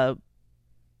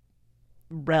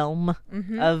realm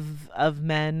of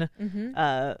men.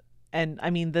 And I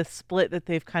mean, the split that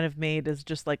they've kind of made is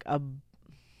just like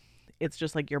it's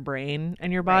just like your brain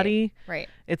and your body. Right.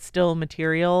 It's still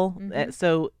material.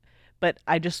 So, but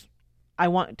I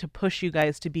want to push you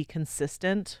guys to be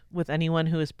consistent with anyone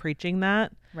who is preaching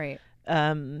that. Right.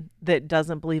 That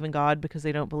doesn't believe in God because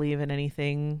they don't believe in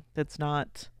anything that's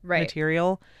not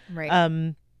material.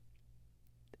 Right.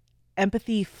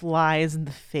 Empathy flies in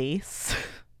the face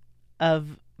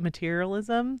of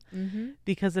materialism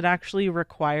because it actually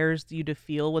requires you to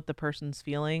feel what the person's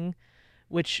feeling,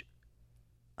 which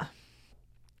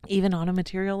even on a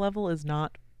material level is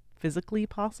not physically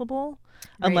possible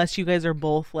unless you guys are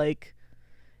both like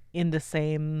in the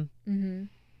same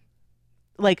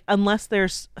like unless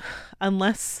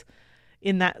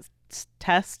in that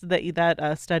test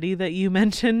that study that you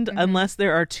mentioned, unless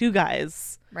there are two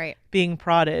guys being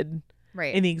prodded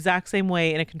in the exact same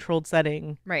way in a controlled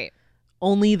setting,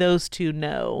 only those two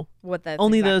know what that's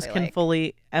only exactly those can like.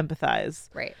 fully empathize,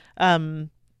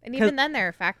 and even then there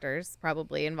are factors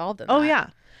probably involved in that. Yeah.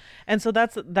 And so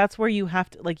that's where you have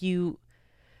to like you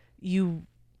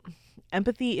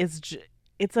empathy is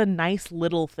it's a nice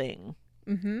little thing,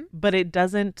 but it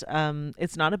doesn't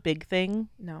it's not a big thing.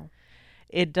 No,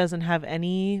 it doesn't have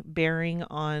any bearing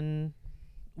on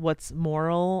what's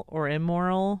moral or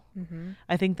immoral.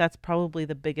 I think that's probably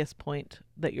the biggest point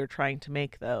that you're trying to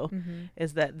make, though,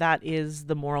 is that is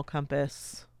the moral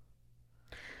compass.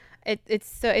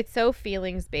 It's so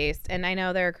feelings based. And I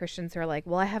know there are Christians who are like,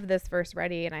 well, I have this verse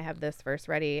ready and I have this verse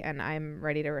ready and I'm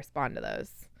ready to respond to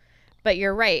those. But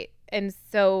you're right. And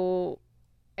so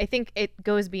I think it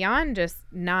goes beyond just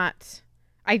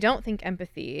I don't think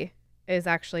empathy is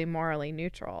actually morally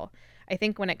neutral. I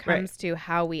think when it comes to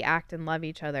how we act and love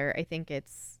each other, I think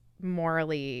it's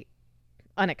morally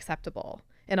unacceptable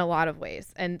in a lot of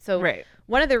ways. And so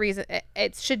one of the reasons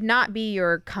it should not be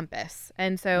your compass.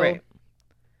 And so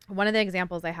one of the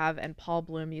examples I have, and Paul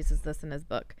Bloom uses this in his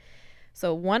book.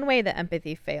 So one way that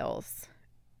empathy fails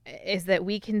is that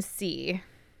we can see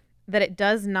that it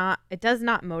does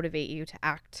not motivate you to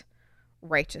act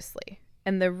righteously.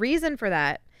 And the reason for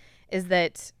that is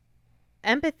that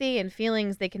empathy and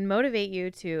feelings, they can motivate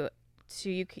you to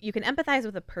you can empathize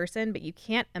with a person, but you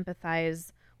can't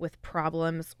empathize with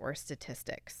problems or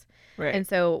statistics. Right. And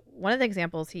so one of the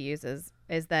examples he uses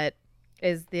is the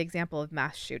example of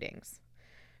mass shootings.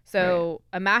 So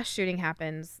a mass shooting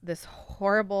happens, this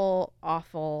horrible,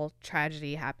 awful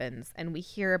tragedy happens, and we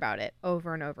hear about it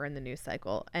over and over in the news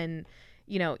cycle. And,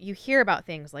 you hear about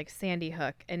things like Sandy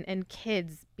Hook and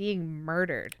kids being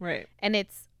murdered. Right. And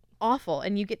it's awful.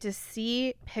 And you get to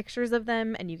see pictures of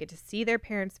them and you get to see their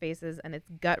parents' faces, and it's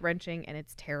gut-wrenching and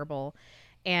it's terrible.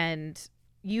 And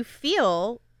you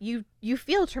feel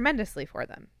tremendously for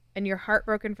them and you're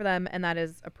heartbroken for them, and that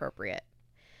is appropriate.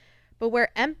 But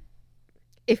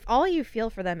if all you feel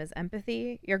for them is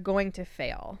empathy, you're going to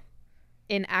fail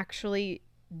in actually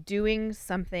doing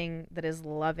something that is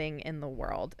loving in the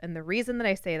world. And the reason that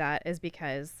I say that is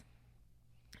because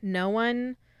no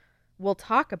one will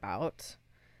talk about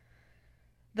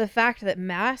the fact that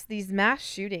these mass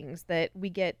shootings that we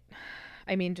get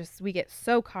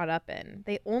so caught up in,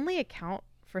 they only account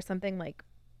for something like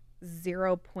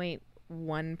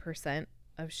 0.1%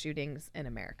 of shootings in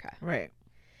America. Right.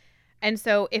 And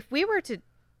so if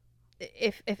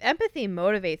empathy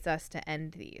motivates us to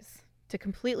end these, to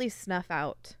completely snuff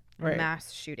out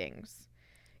mass shootings,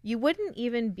 you wouldn't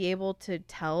even be able to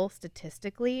tell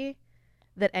statistically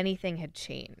that anything had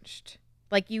changed.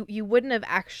 Like you wouldn't have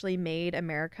actually made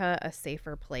America a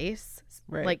safer place,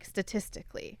 like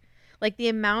statistically. Like the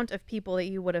amount of people that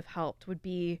you would have helped would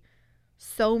be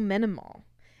so minimal.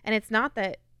 And it's not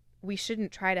that we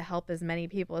shouldn't try to help as many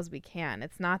people as we can.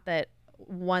 It's not that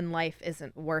one life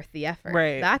isn't worth the effort.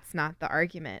 Right. That's not the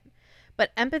argument.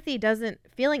 But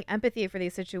feeling empathy for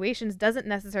these situations doesn't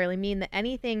necessarily mean that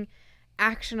anything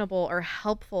actionable or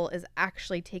helpful is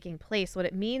actually taking place. What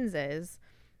it means is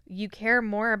you care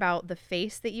more about the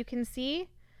face that you can see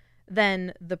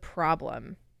than the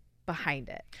problem behind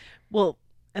it. Well,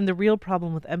 and the real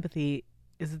problem with empathy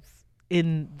is it's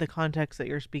in the context that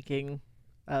you're speaking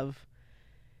of,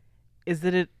 is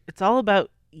that it's all about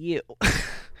you.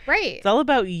 Right. It's all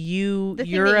about you,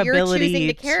 your ability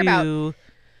to care about.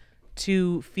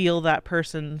 To feel that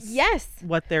person's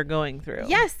what they're going through.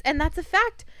 Yes, and that's a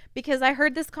fact, because I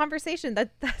heard this conversation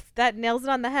that nails it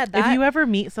on the head. If you ever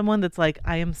meet someone that's like,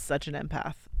 I am such an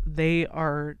empath, they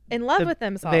are in love with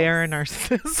themselves. They are a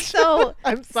narcissist. So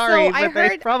I'm sorry, but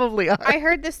they probably are. I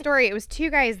heard this story. It was two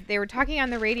guys. They were talking on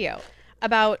the radio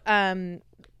about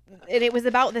and it was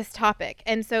about this topic.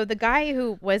 And so the guy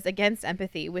who was against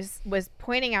empathy was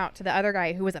pointing out to the other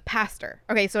guy who was a pastor.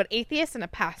 Okay, so an atheist and a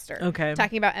pastor. Okay.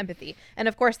 Talking about empathy. And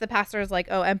of course the pastor is like,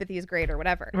 oh, empathy is great or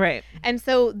whatever. Right. And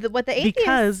so what the atheist...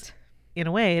 Because in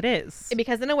a way it is.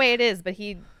 Because in a way it is, but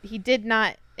he did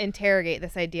not interrogate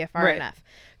this idea far enough.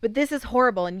 But this is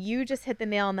horrible, and you just hit the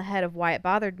nail on the head of why it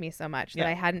bothered me so much that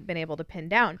I hadn't been able to pin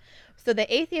down. So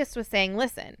the atheist was saying,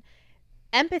 listen,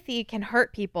 empathy can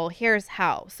hurt people. Here's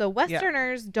how. So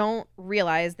Westerners don't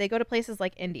realize, they go to places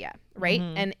like India, right?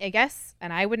 Mm-hmm. And I guess,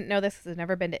 and I wouldn't know this because I've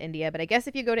never been to India, but I guess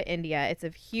if you go to India, it's a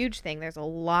huge thing. There's a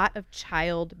lot of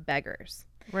child beggars.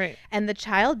 Right. And the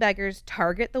child beggars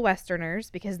target the Westerners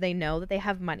because they know that they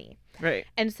have money. Right.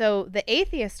 And so the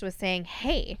atheist was saying,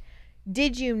 hey,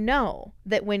 did you know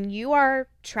that when you are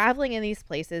traveling in these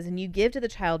places and you give to the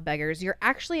child beggars, you're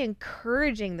actually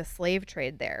encouraging the slave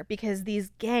trade there, because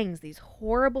these gangs, these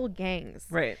horrible gangs,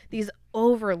 these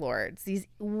overlords, these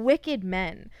wicked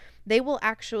men, they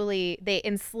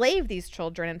enslave these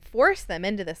children and force them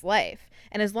into this life.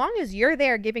 And as long as you're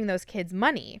there giving those kids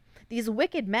money, these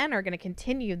wicked men are going to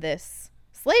continue this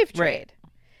slave trade.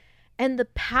 Right. And the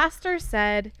pastor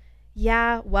said,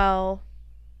 yeah, well,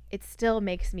 it still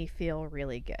makes me feel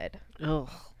really good. Ugh.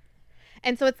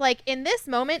 And so it's like, in this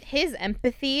moment, his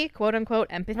empathy, quote unquote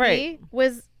empathy,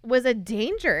 was a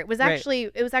danger. It was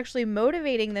actually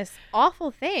motivating this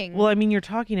awful thing. Well, I mean, you're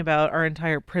talking about our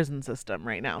entire prison system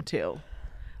right now too.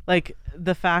 Like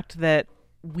the fact that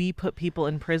we put people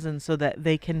in prison so that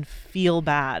they can feel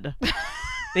bad.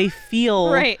 They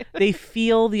feel Right. They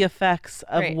feel the effects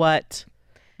of Right. what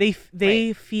they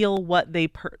Right. feel what they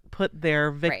put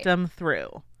their victim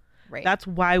through. Right. That's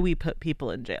why we put people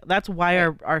in jail. That's why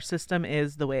our system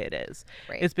is the way it is.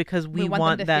 Right. It's because we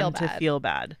want them to feel to bad. feel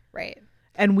bad. right.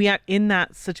 And in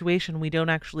that situation, we don't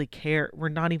actually care. We're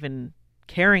not even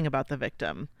caring about the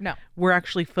victim. No. We're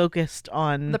actually focused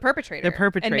on The perpetrator. The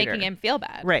perpetrator. And making him feel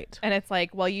bad. Right. And it's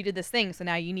like, well, you did this thing, so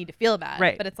now you need to feel bad.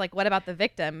 Right. But it's like, what about the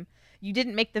victim? You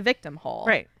didn't make the victim whole.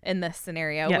 Right. In this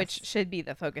scenario, Yes. which should be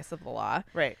the focus of the law.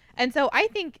 Right. And so I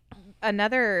think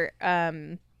another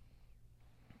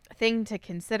thing to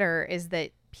consider is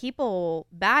that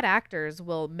bad actors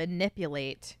will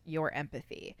manipulate your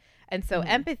empathy. And so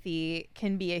empathy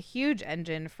can be a huge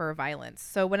engine for violence.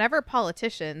 So whenever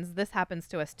politicians, this happens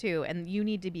to us too, and you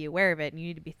need to be aware of it and you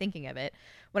need to be thinking of it.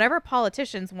 Whenever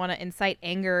politicians want to incite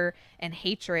anger and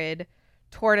hatred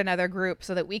toward another group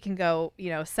so that we can go,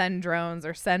 send drones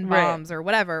or send bombs or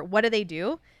whatever, what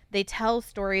do? They tell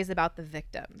stories about the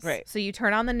victims. Right. So you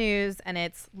turn on the news and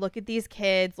it's look at these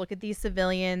kids, look at these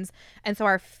civilians. And so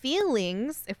our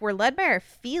feelings, if we're led by our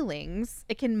feelings,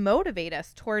 it can motivate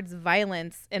us towards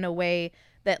violence in a way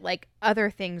that like other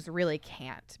things really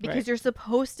can't, because Right. you're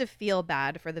supposed to feel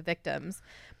bad for the victims.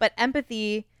 But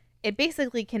empathy, it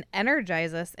basically can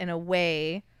energize us in a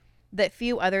way that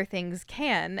few other things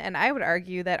can. And I would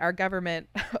argue that our government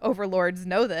overlords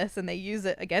know this and they use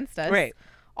it against us. Right.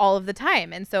 All of the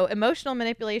time. And so emotional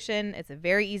manipulation, it's a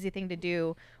very easy thing to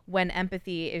do when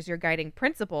empathy is your guiding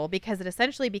principle, because it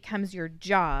essentially becomes your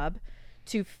job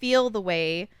to feel the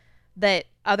way that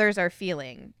others are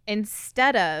feeling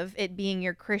instead of it being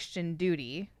your Christian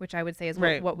duty, which I would say is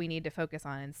Right. what we need to focus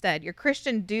on instead. Your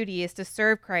Christian duty is to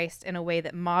serve Christ in a way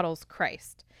that models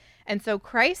Christ. And so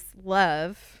Christ's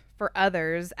love for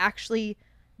others actually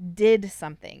did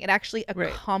something. It actually Right.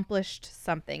 accomplished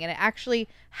something, and it actually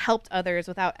helped others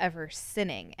without ever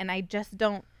sinning. And I just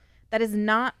don't, that is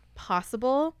not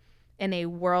possible in a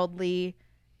worldly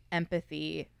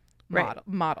empathy Right.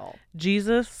 model.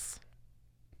 Jesus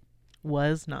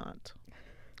was not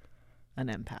an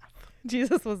empath.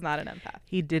 Jesus was not an empath.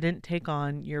 He didn't take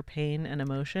on your pain and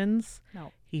emotions.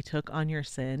 No. He took on your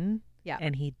sin. Yeah.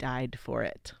 And he died for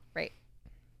it. Right.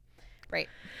 Right.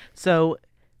 So,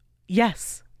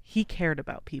 yes, he cared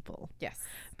about people. Yes.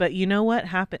 But you know what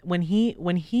happened when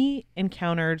he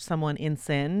encountered someone in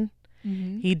sin?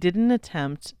 He didn't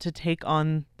attempt to take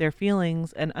on their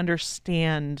feelings and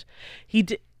understand. He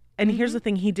did, and here's the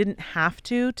thing: he didn't have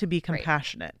to be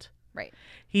compassionate. Right.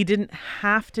 He didn't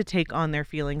have to take on their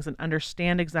feelings and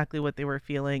understand exactly what they were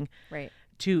feeling. Right.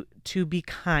 To be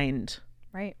kind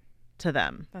Right. to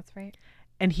them. That's right.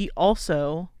 And he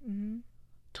also Mm-hmm.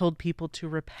 told people to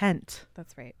repent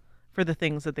That's right. for the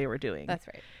things that they were doing. That's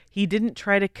right. He didn't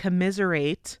try to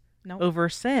commiserate No. over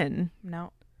sin.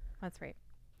 No. That's right.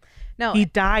 No. He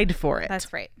died for it.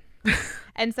 That's right.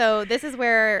 And so this is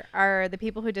where the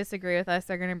people who disagree with us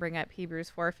are going to bring up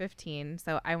Hebrews 4:15.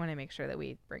 So I want to make sure that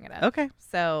we bring it up. Okay.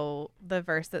 So the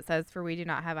verse that says, "For we do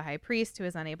not have a high priest who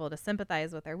is unable to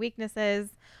sympathize with our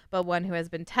weaknesses, but one who has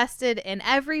been tested in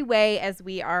every way as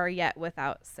we are, yet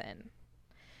without sin."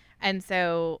 And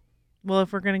so Well,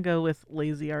 if we're going to go with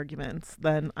lazy arguments,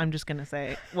 then I'm just going to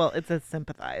say, well, it says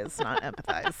sympathize, not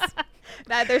empathize.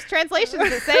 there's translations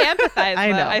that say empathize.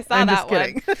 I but know. I saw I'm that just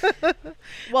kidding. one.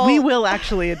 Well, We will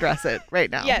actually address it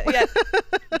right now. yeah.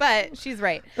 But she's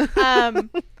right.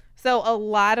 So a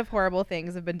lot of horrible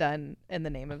things have been done in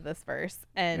the name of this verse.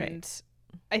 And Right.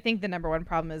 I think the number one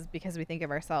problem is because we think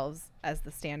of ourselves as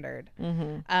the standard.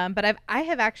 Mm-hmm. But I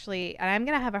have actually, and I'm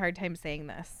going to have a hard time saying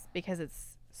this because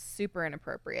it's super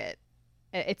inappropriate.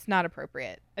 It's not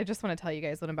appropriate. I just want to tell you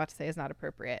guys what I'm about to say is not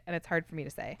appropriate. And it's hard for me to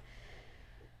say.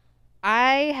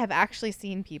 I have actually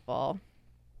seen people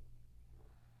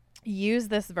use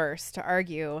this verse to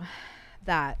argue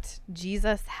that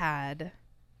Jesus had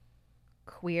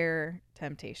queer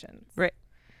temptations. Right.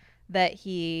 That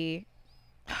he,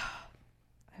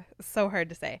 so hard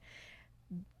to say.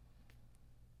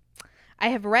 I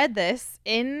have read this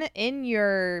in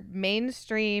your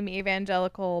mainstream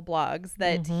evangelical blogs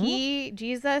that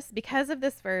Jesus, because of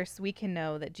this verse, we can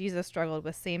know that Jesus struggled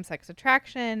with same-sex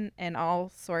attraction and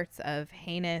all sorts of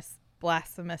heinous,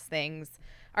 blasphemous things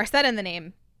are said in the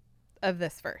name of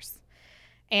this verse.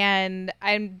 And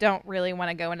I don't really want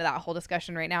to go into that whole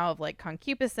discussion right now of like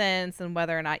concupiscence and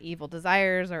whether or not evil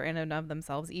desires are in and of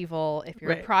themselves evil. If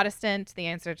you're a Protestant, the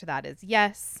answer to that is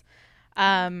yes.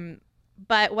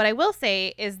 But what I will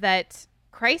say is that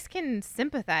Christ can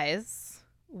sympathize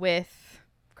with,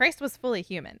 Christ was fully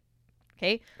human,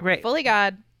 okay? Right. Fully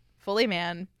God, fully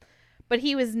man, but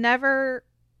he never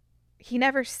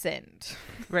sinned.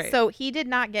 Right. So he did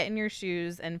not get in your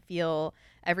shoes and feel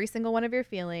every single one of your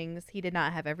feelings. He did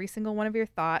not have every single one of your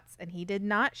thoughts, and he does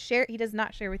not share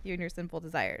with you in your sinful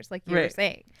desires, like you were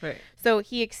saying. Right. So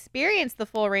he experienced the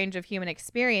full range of human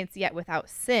experience, yet without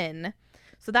sin.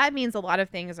 So that means a lot of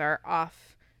things are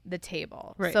off the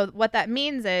table. Right. So what that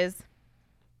means is,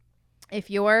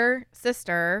 if your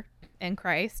sister in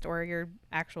Christ, or your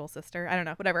actual sister, I don't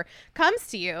know, whatever, comes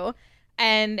to you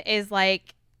and is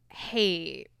like,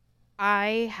 hey,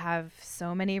 I have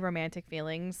so many romantic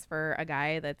feelings for a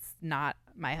guy that's not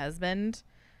my husband.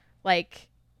 Like,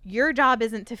 your job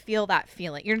isn't to feel that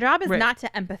feeling. Your job is not to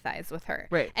empathize with her.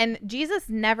 Right. And Jesus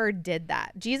never did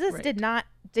that. Jesus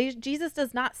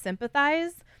does not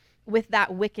sympathize with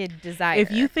that wicked desire. If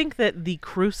you think that the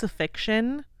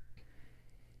crucifixion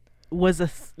was a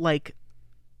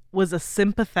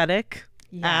sympathetic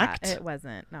act, it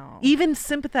wasn't. No. even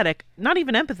sympathetic, not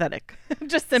even empathetic,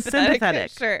 Just sympathetic.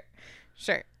 Sympathetic.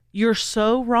 Sure. you're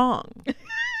so wrong.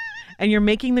 And you're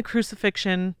making the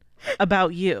crucifixion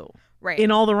about you. Right.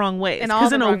 In all the wrong ways. In all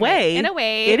Because the in wrong ways. In a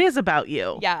way, it is about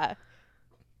you. Yeah.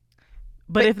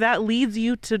 But if that leads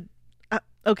you to...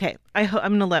 okay, I'm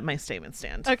going to let my statement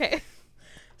stand. Okay.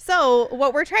 So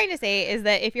what we're trying to say is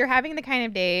that if you're having the kind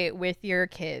of day with your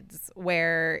kids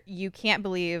where you can't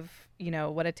believe,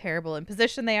 what a terrible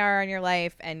imposition they are on your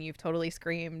life, and you've totally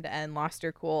screamed and lost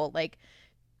your cool, like,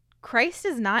 Christ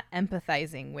is not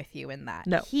empathizing with you in that.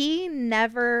 No. He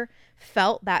never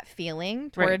felt that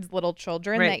feeling towards little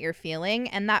children that you're feeling.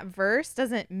 And that verse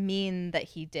doesn't mean that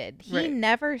he did. He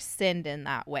never sinned in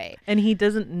that way. And he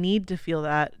doesn't need to feel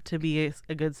that to be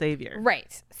a good savior.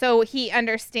 Right. So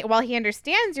while he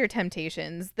understands your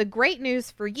temptations, the great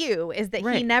news for you is that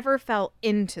he never fell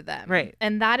into them. Right.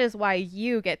 And that is why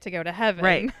you get to go to heaven.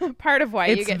 Right. Part of why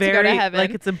It's you get to go to heaven.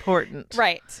 Like, it's important.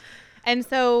 Right. And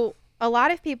so a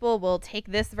lot of people will take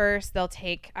this verse, they'll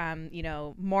take,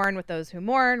 mourn with those who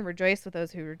mourn, rejoice with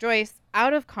those who rejoice,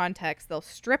 out of context. They'll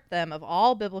strip them of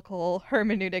all biblical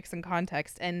hermeneutics and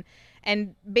context,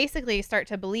 and basically start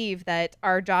to believe that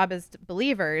our job as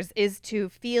believers is to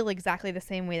feel exactly the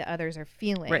same way that others are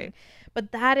feeling. Right.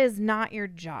 But that is not your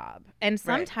job. And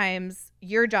sometimes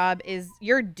your job is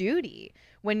your duty.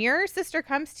 When your sister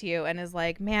comes to you and is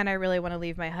like, man, I really want to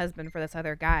leave my husband for this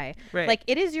other guy. Right. Like,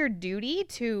 it is your duty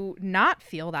to not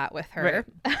feel that with her,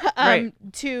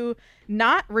 to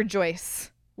not rejoice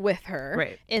with her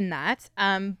in that,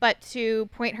 but to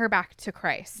point her back to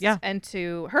Christ and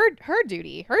to her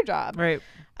duty, her job. Right.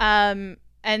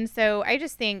 And so I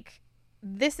just think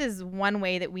this is one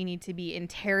way that we need to be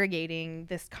interrogating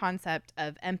this concept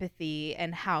of empathy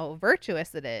and how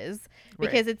virtuous it is,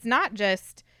 because it's not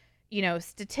just,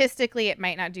 statistically it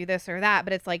might not do this or that,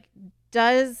 but it's like,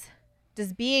 does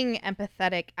being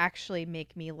empathetic actually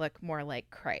make me look more like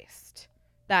Christ?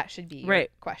 That should be your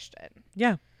question.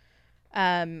 Yeah.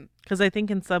 Because I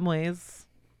think in some ways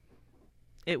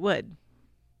it would.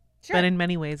 Sure. But in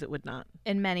many ways it would not.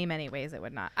 In many, many ways it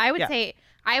would not. I would say,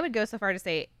 I would go so far to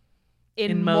say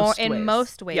in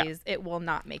most ways it will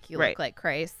not make you look like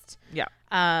Christ. Yeah.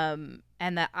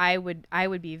 And that I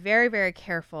would be very, very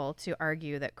careful to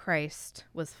argue that Christ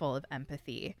was full of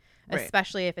empathy,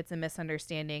 especially if it's a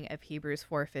misunderstanding of Hebrews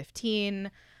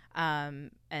 4:15,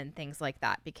 and things like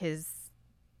that, because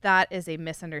that is a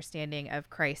misunderstanding of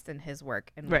Christ and his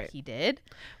work and what he did.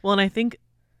 Well, and I think,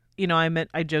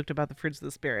 I joked about the fruits of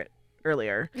the Spirit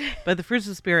earlier, but the fruits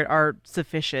of the Spirit are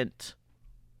sufficient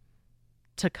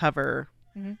to cover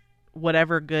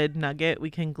whatever good nugget we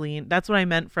can glean. That's what I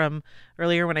meant from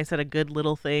earlier when I said a good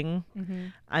little thing.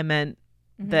 I meant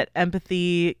that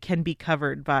empathy can be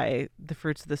covered by the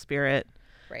fruits of the Spirit.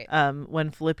 Right. When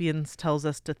Philippians tells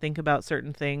us to think about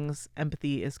certain things,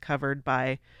 empathy is covered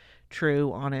by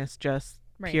true, honest, just,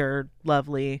 pure,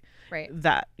 lovely. Right.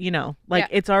 That,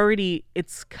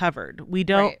 it's covered. We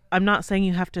don't, I'm not saying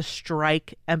you have to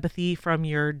strike empathy from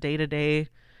your day-to-day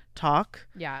talk.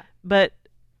 Yeah. But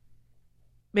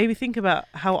maybe think about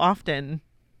how often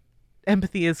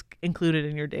empathy is included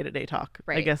in your day-to-day talk.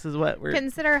 I guess is what we're...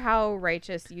 Consider how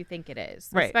righteous you think it is.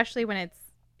 Right. Especially when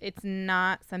it's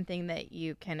not something that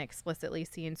you can explicitly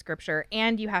see in scripture,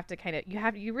 and you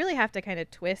really have to kind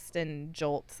of twist and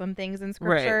jolt some things in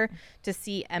scripture to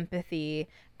see empathy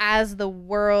as the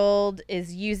world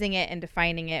is using it and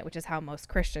defining it, which is how most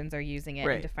Christians are using it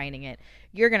and defining it.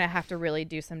 You're going to have to really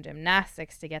do some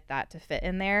gymnastics to get that to fit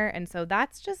in there. And so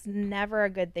that's just never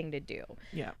a good thing to do.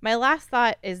 Yeah. My last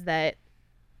thought is that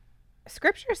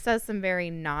scripture says some very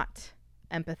not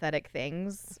empathetic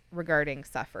things regarding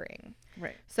suffering.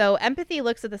 Right. So empathy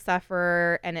looks at the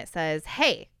sufferer and it says,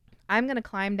 hey, I'm going to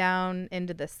climb down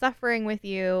into the suffering with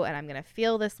you, and I'm going to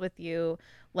feel this with you.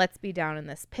 Let's be down in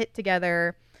this pit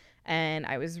together. And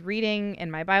I was reading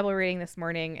in my Bible reading this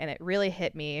morning, and it really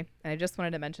hit me. And I just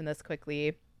wanted to mention this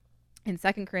quickly. In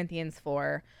 2 Corinthians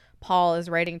 4, Paul is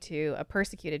writing to a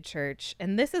persecuted church,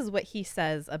 and this is what he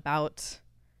says about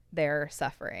their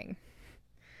suffering.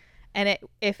 And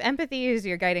if empathy is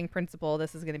your guiding principle,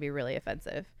 this is going to be really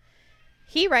offensive.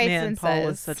 He writes and Paul says,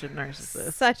 was such a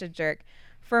narcissist. Such a jerk.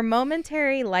 For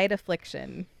momentary light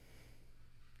affliction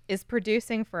is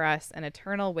producing for us an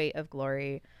eternal weight of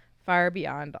glory far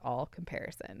beyond all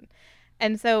comparison.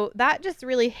 And so that just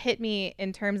really hit me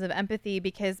in terms of empathy,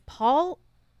 because Paul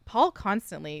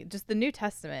constantly, just the New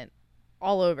Testament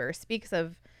all over, speaks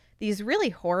of these really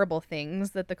horrible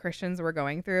things that the Christians were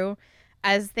going through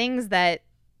as things that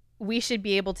we should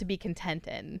be able to be content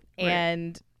in.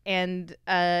 Right. And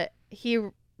he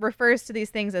refers to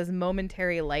these things as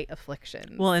momentary light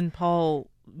afflictions. Well, and Paul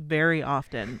very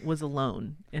often was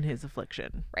alone in his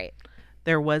affliction. Right.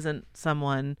 There wasn't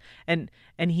someone, and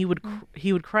he would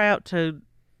cry out to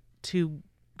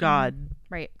God,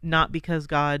 right? Not because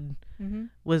God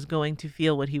was going to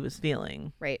feel what he was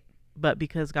feeling, right? But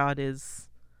because God is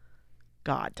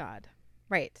God.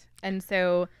 Right. And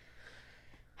so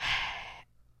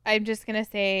I'm just gonna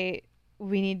say,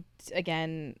 we need,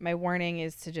 again, my warning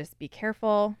is to just be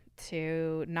careful,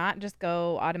 to not just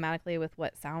go automatically with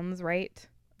what sounds right.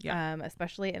 Yeah.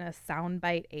 Especially in a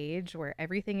soundbite age where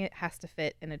everything has to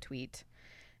fit in a tweet.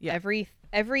 Yeah. Every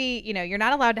you're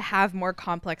not allowed to have more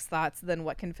complex thoughts than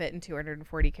what can fit in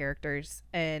 240 characters.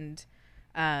 And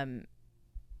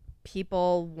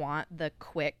people want the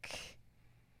quick,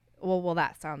 well,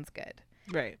 that sounds good.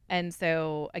 Right. And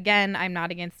so, again, I'm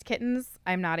not against kittens.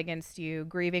 I'm not against you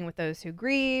grieving with those who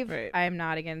grieve. Right. I'm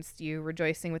not against you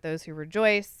rejoicing with those who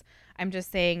rejoice. I'm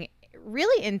just saying,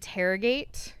 really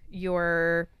interrogate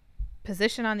your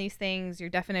position on these things, your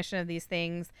definition of these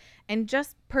things, and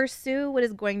just pursue what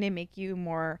is going to make you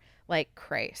more like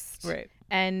Christ. Right.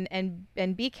 And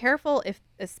be careful,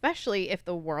 especially if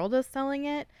the world is selling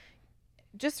it.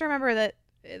 Just remember that,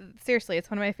 seriously, it's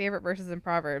one of my favorite verses in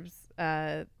Proverbs.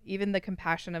 Even the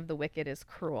compassion of the wicked is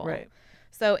cruel. Right.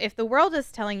 So if the world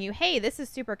is telling you, hey, this is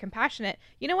super compassionate,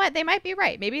 you know what? They might be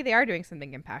right. Maybe they are doing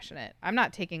something compassionate. I'm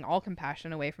not taking all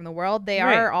compassion away from the world. They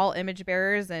are all image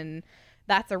bearers, and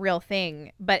that's a real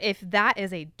thing. But if that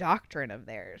is a doctrine of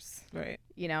theirs, right,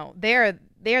 you know, they are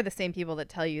the same people that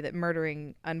tell you that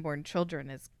murdering unborn children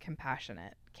is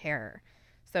compassionate care.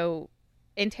 So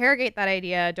interrogate that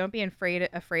idea. Don't be afraid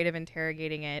of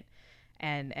interrogating it.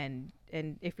 And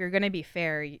if you're going to be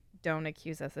fair, don't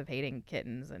accuse us of hating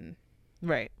kittens and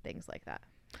things like that.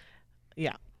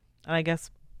 Yeah. And I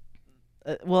guess,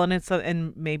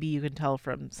 and maybe you can tell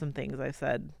from some things I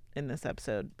said in this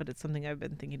episode, but it's something I've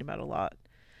been thinking about a lot,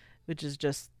 which is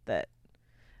just that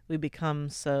we become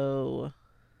so,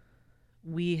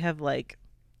 we have like,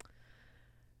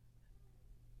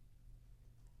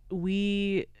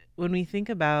 when we think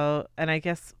about, and I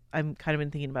guess I'm kind of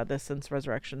been thinking about this since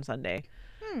Resurrection Sunday,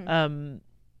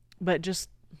 but just,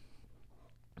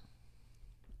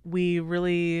 we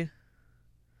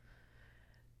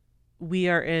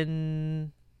are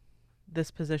in this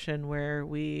position where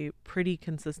we pretty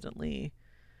consistently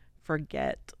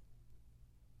forget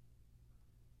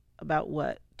about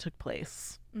what took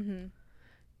place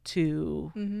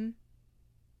to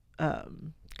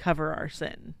cover our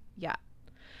sin. Yeah.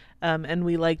 And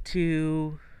we like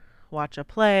to watch a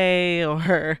play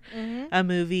or a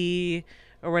movie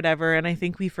or whatever, and I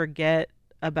think we forget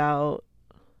about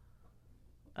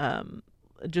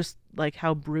just like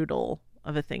how brutal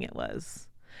of a thing it was.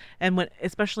 And when,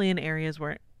 especially in areas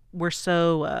where we're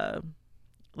so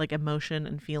like emotion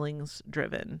and feelings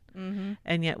driven,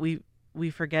 and yet we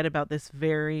forget about this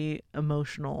very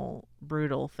emotional,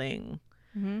 brutal thing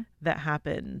that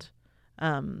happened,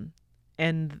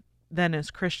 and then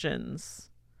as Christians,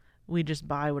 we just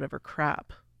buy whatever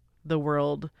crap the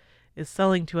world is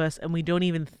selling to us, and we don't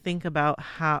even think about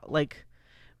how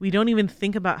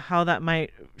that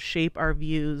might shape our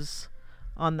views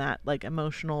on that like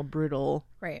emotional, brutal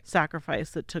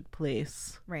sacrifice that took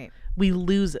place. Right. We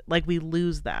lose it. Like we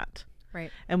lose that. Right.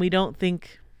 And we don't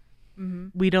think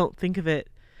of it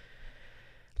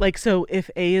like, so if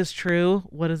A is true,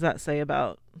 what does that say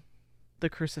about the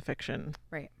crucifixion?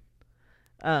 Right.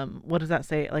 What does that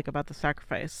say like about the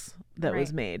sacrifice that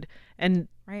was made? And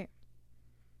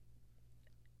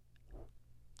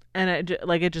and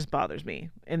it just bothers me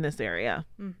in this area.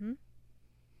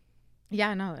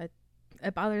 Yeah, no,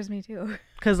 it bothers me too.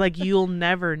 Because like you'll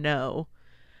never know.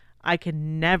 I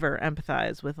can never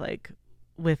empathize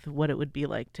with what it would be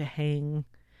like to hang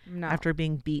No. after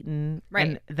being beaten, Right.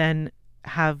 and then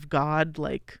have God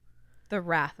like The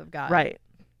wrath of God. right,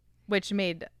 Which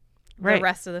made Right. the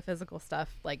rest of the physical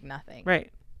stuff like nothing.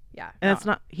 right. Yeah. And no. it's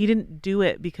not, he didn't do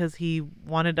it because he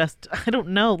wanted us to, I don't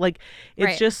know, like it's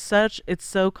Right. just it's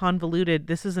so convoluted.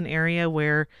 This is an area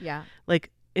where Yeah.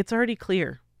 like it's already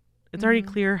clear. It's already Mhm.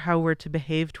 clear how we're to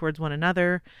behave towards one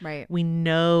another. Right. We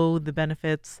know the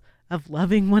benefits of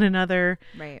loving one another,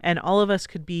 Right. and all of us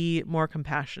could be more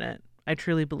compassionate. I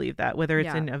truly believe that, whether it's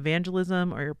Yeah. in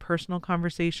evangelism or your personal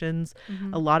conversations.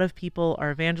 Mhm. A lot of people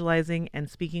are evangelizing and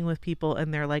speaking with people,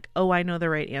 and they're like, oh, I know the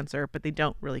right answer, but they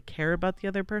don't really care about the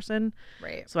other person.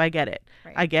 Right. So I get it.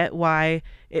 Right. I get why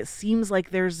it seems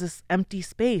like there's this empty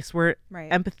space where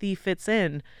Right. empathy fits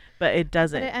in, but it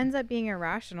doesn't. But it ends up being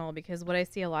irrational because what I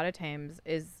see a lot of times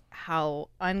is how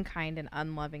unkind and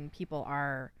unloving people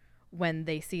are when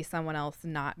they see someone else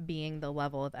not being the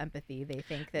level of empathy they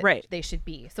think that Right. they should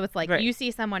be. So it's like Right. you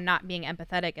see someone not being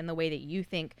empathetic in the way that you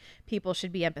think people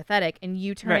should be empathetic, and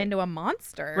you turn Right. into a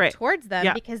monster Right. towards them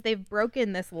Yeah. because they've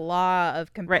broken this law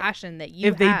of compassion that you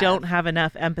if they don't have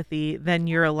enough empathy, then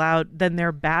you're allowed, then they're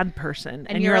a bad person,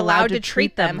 and you're allowed to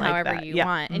treat them like however that. you Yeah.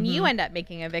 want, and you Mhm. end up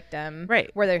making a victim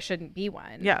Right. where there shouldn't be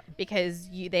one. Yeah. because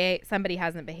somebody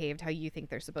hasn't behaved how you think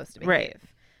they're supposed to behave. Right.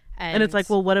 And it's like,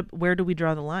 well, where do we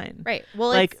draw the line? right. Well,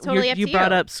 Like it's totally up you to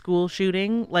brought you. up school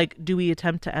shooting. Like, do we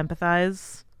attempt to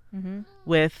empathize Mhm.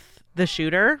 with the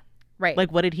shooter? Right.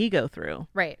 Like, what did he go through?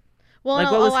 right. Well, Like,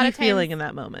 and what a was lot he of times, feeling in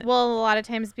that moment? Well, a lot of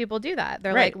times people do that.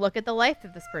 They're Right. like, look at the life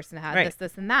that this person had, Right.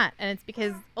 this, and that. And it's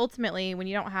because ultimately, when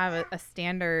you don't have a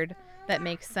standard that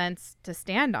makes sense to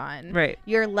stand on, Right.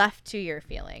 you're left to your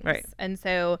feelings. Right. And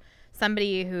so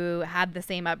somebody who had the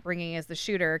same upbringing as the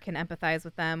shooter can empathize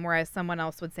with them, whereas someone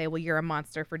else would say, well, you're a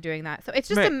monster for doing that. So it's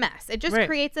just a Right. mess. It just Right.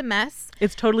 creates a mess.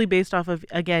 It's totally based off of,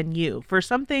 again, you. For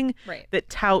something Right. that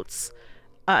touts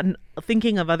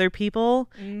thinking of other people,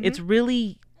 it's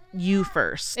really you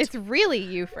first. It's really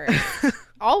you first.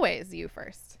 Always you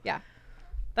first. Yeah.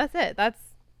 That's it.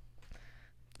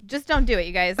 Just don't do it,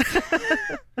 you guys.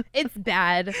 It's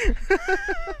bad.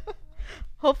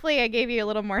 Hopefully I gave you a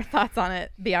little more thoughts on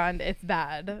it beyond it's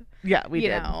bad. Yeah, we you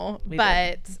did. know. We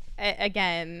But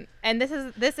again, and this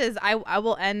is I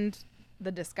will end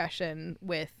the discussion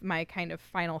with my kind of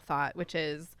final thought, which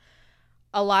is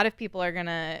a lot of people are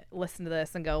gonna listen to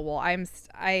this and go, well,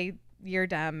 you're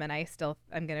dumb, and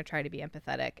I'm gonna try to be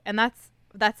empathetic, and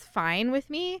that's fine with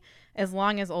me as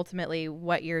long as ultimately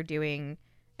what you're doing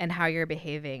and how you're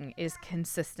behaving is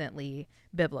consistently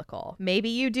biblical. Maybe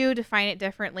you do define it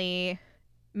differently.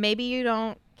 Maybe you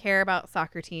don't care about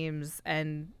soccer teams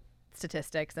and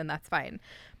statistics, and that's fine.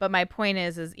 But my point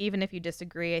is even if you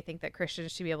disagree, I think that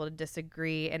Christians should be able to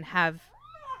disagree and have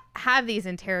these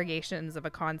interrogations of a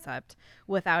concept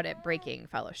without it breaking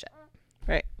fellowship.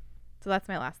 Right. So that's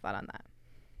my last thought on that.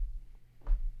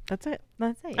 That's it.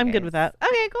 That's it. I'm good with that.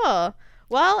 Okay, cool.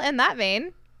 Well, in that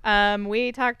vein,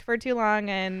 we talked for too long,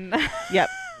 and Yep,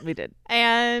 we did.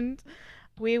 and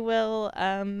we will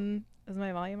is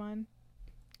my volume on?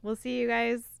 We'll see you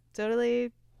guys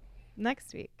totally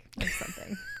next week or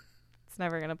something. It's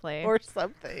never gonna play. Or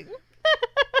something.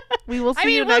 We will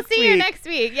see you we'll next see week. you next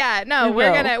week. Yeah, no, We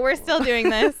will. we're still doing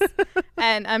this,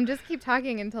 and just keep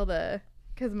talking until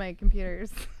because my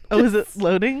computer's. Oh, is it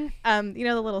loading? You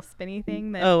know the little spinny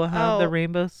thing that. The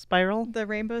rainbow spiral. The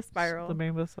rainbow spiral. The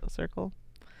rainbow circle.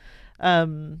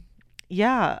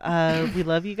 Yeah. We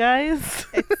love you guys.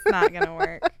 It's not gonna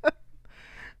work.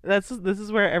 This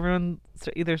is where everyone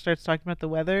either starts talking about the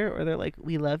weather or they're like,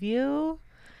 "We love you."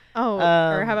 Oh,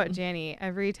 or how about Janny?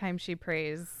 Every time she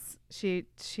prays,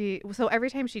 so every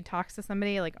time she talks to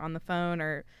somebody like on the phone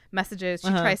or messages, she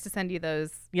tries to send you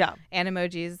those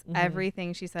emojis. Mm-hmm.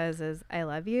 Everything she says is "I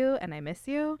love you" and "I miss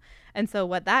you." And so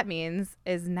what that means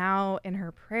is now in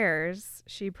her prayers,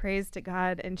 she prays to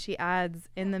God and she adds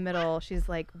in the middle, she's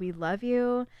like, "We love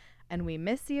you and we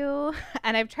miss you."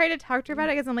 And I've tried to talk to her about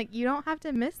it because I'm like, you don't have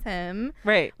to miss him.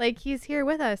 Right. Like, he's here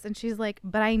with us. And she's like,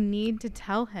 but I need to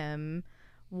tell him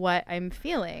what I'm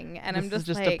feeling. And This I'm is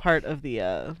just like, a part of the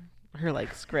her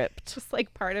like script. just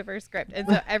like part of her script. And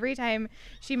so every time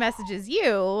she messages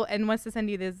you and wants to send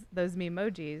you those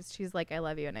memojis, she's like, "I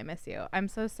love you and I miss you." I'm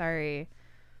so sorry.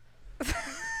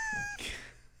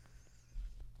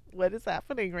 What is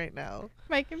happening right now?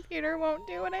 My computer won't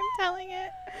do what I'm telling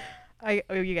it.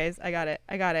 You guys, I got it.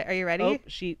 Are you ready? Oh,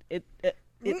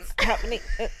 it's happening.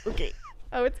 Okay.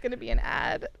 Oh, it's gonna be an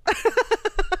ad.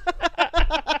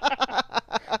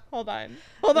 Hold on.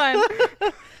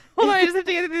 I just have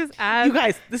to get through this ad. You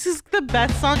guys, this is the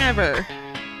best song ever.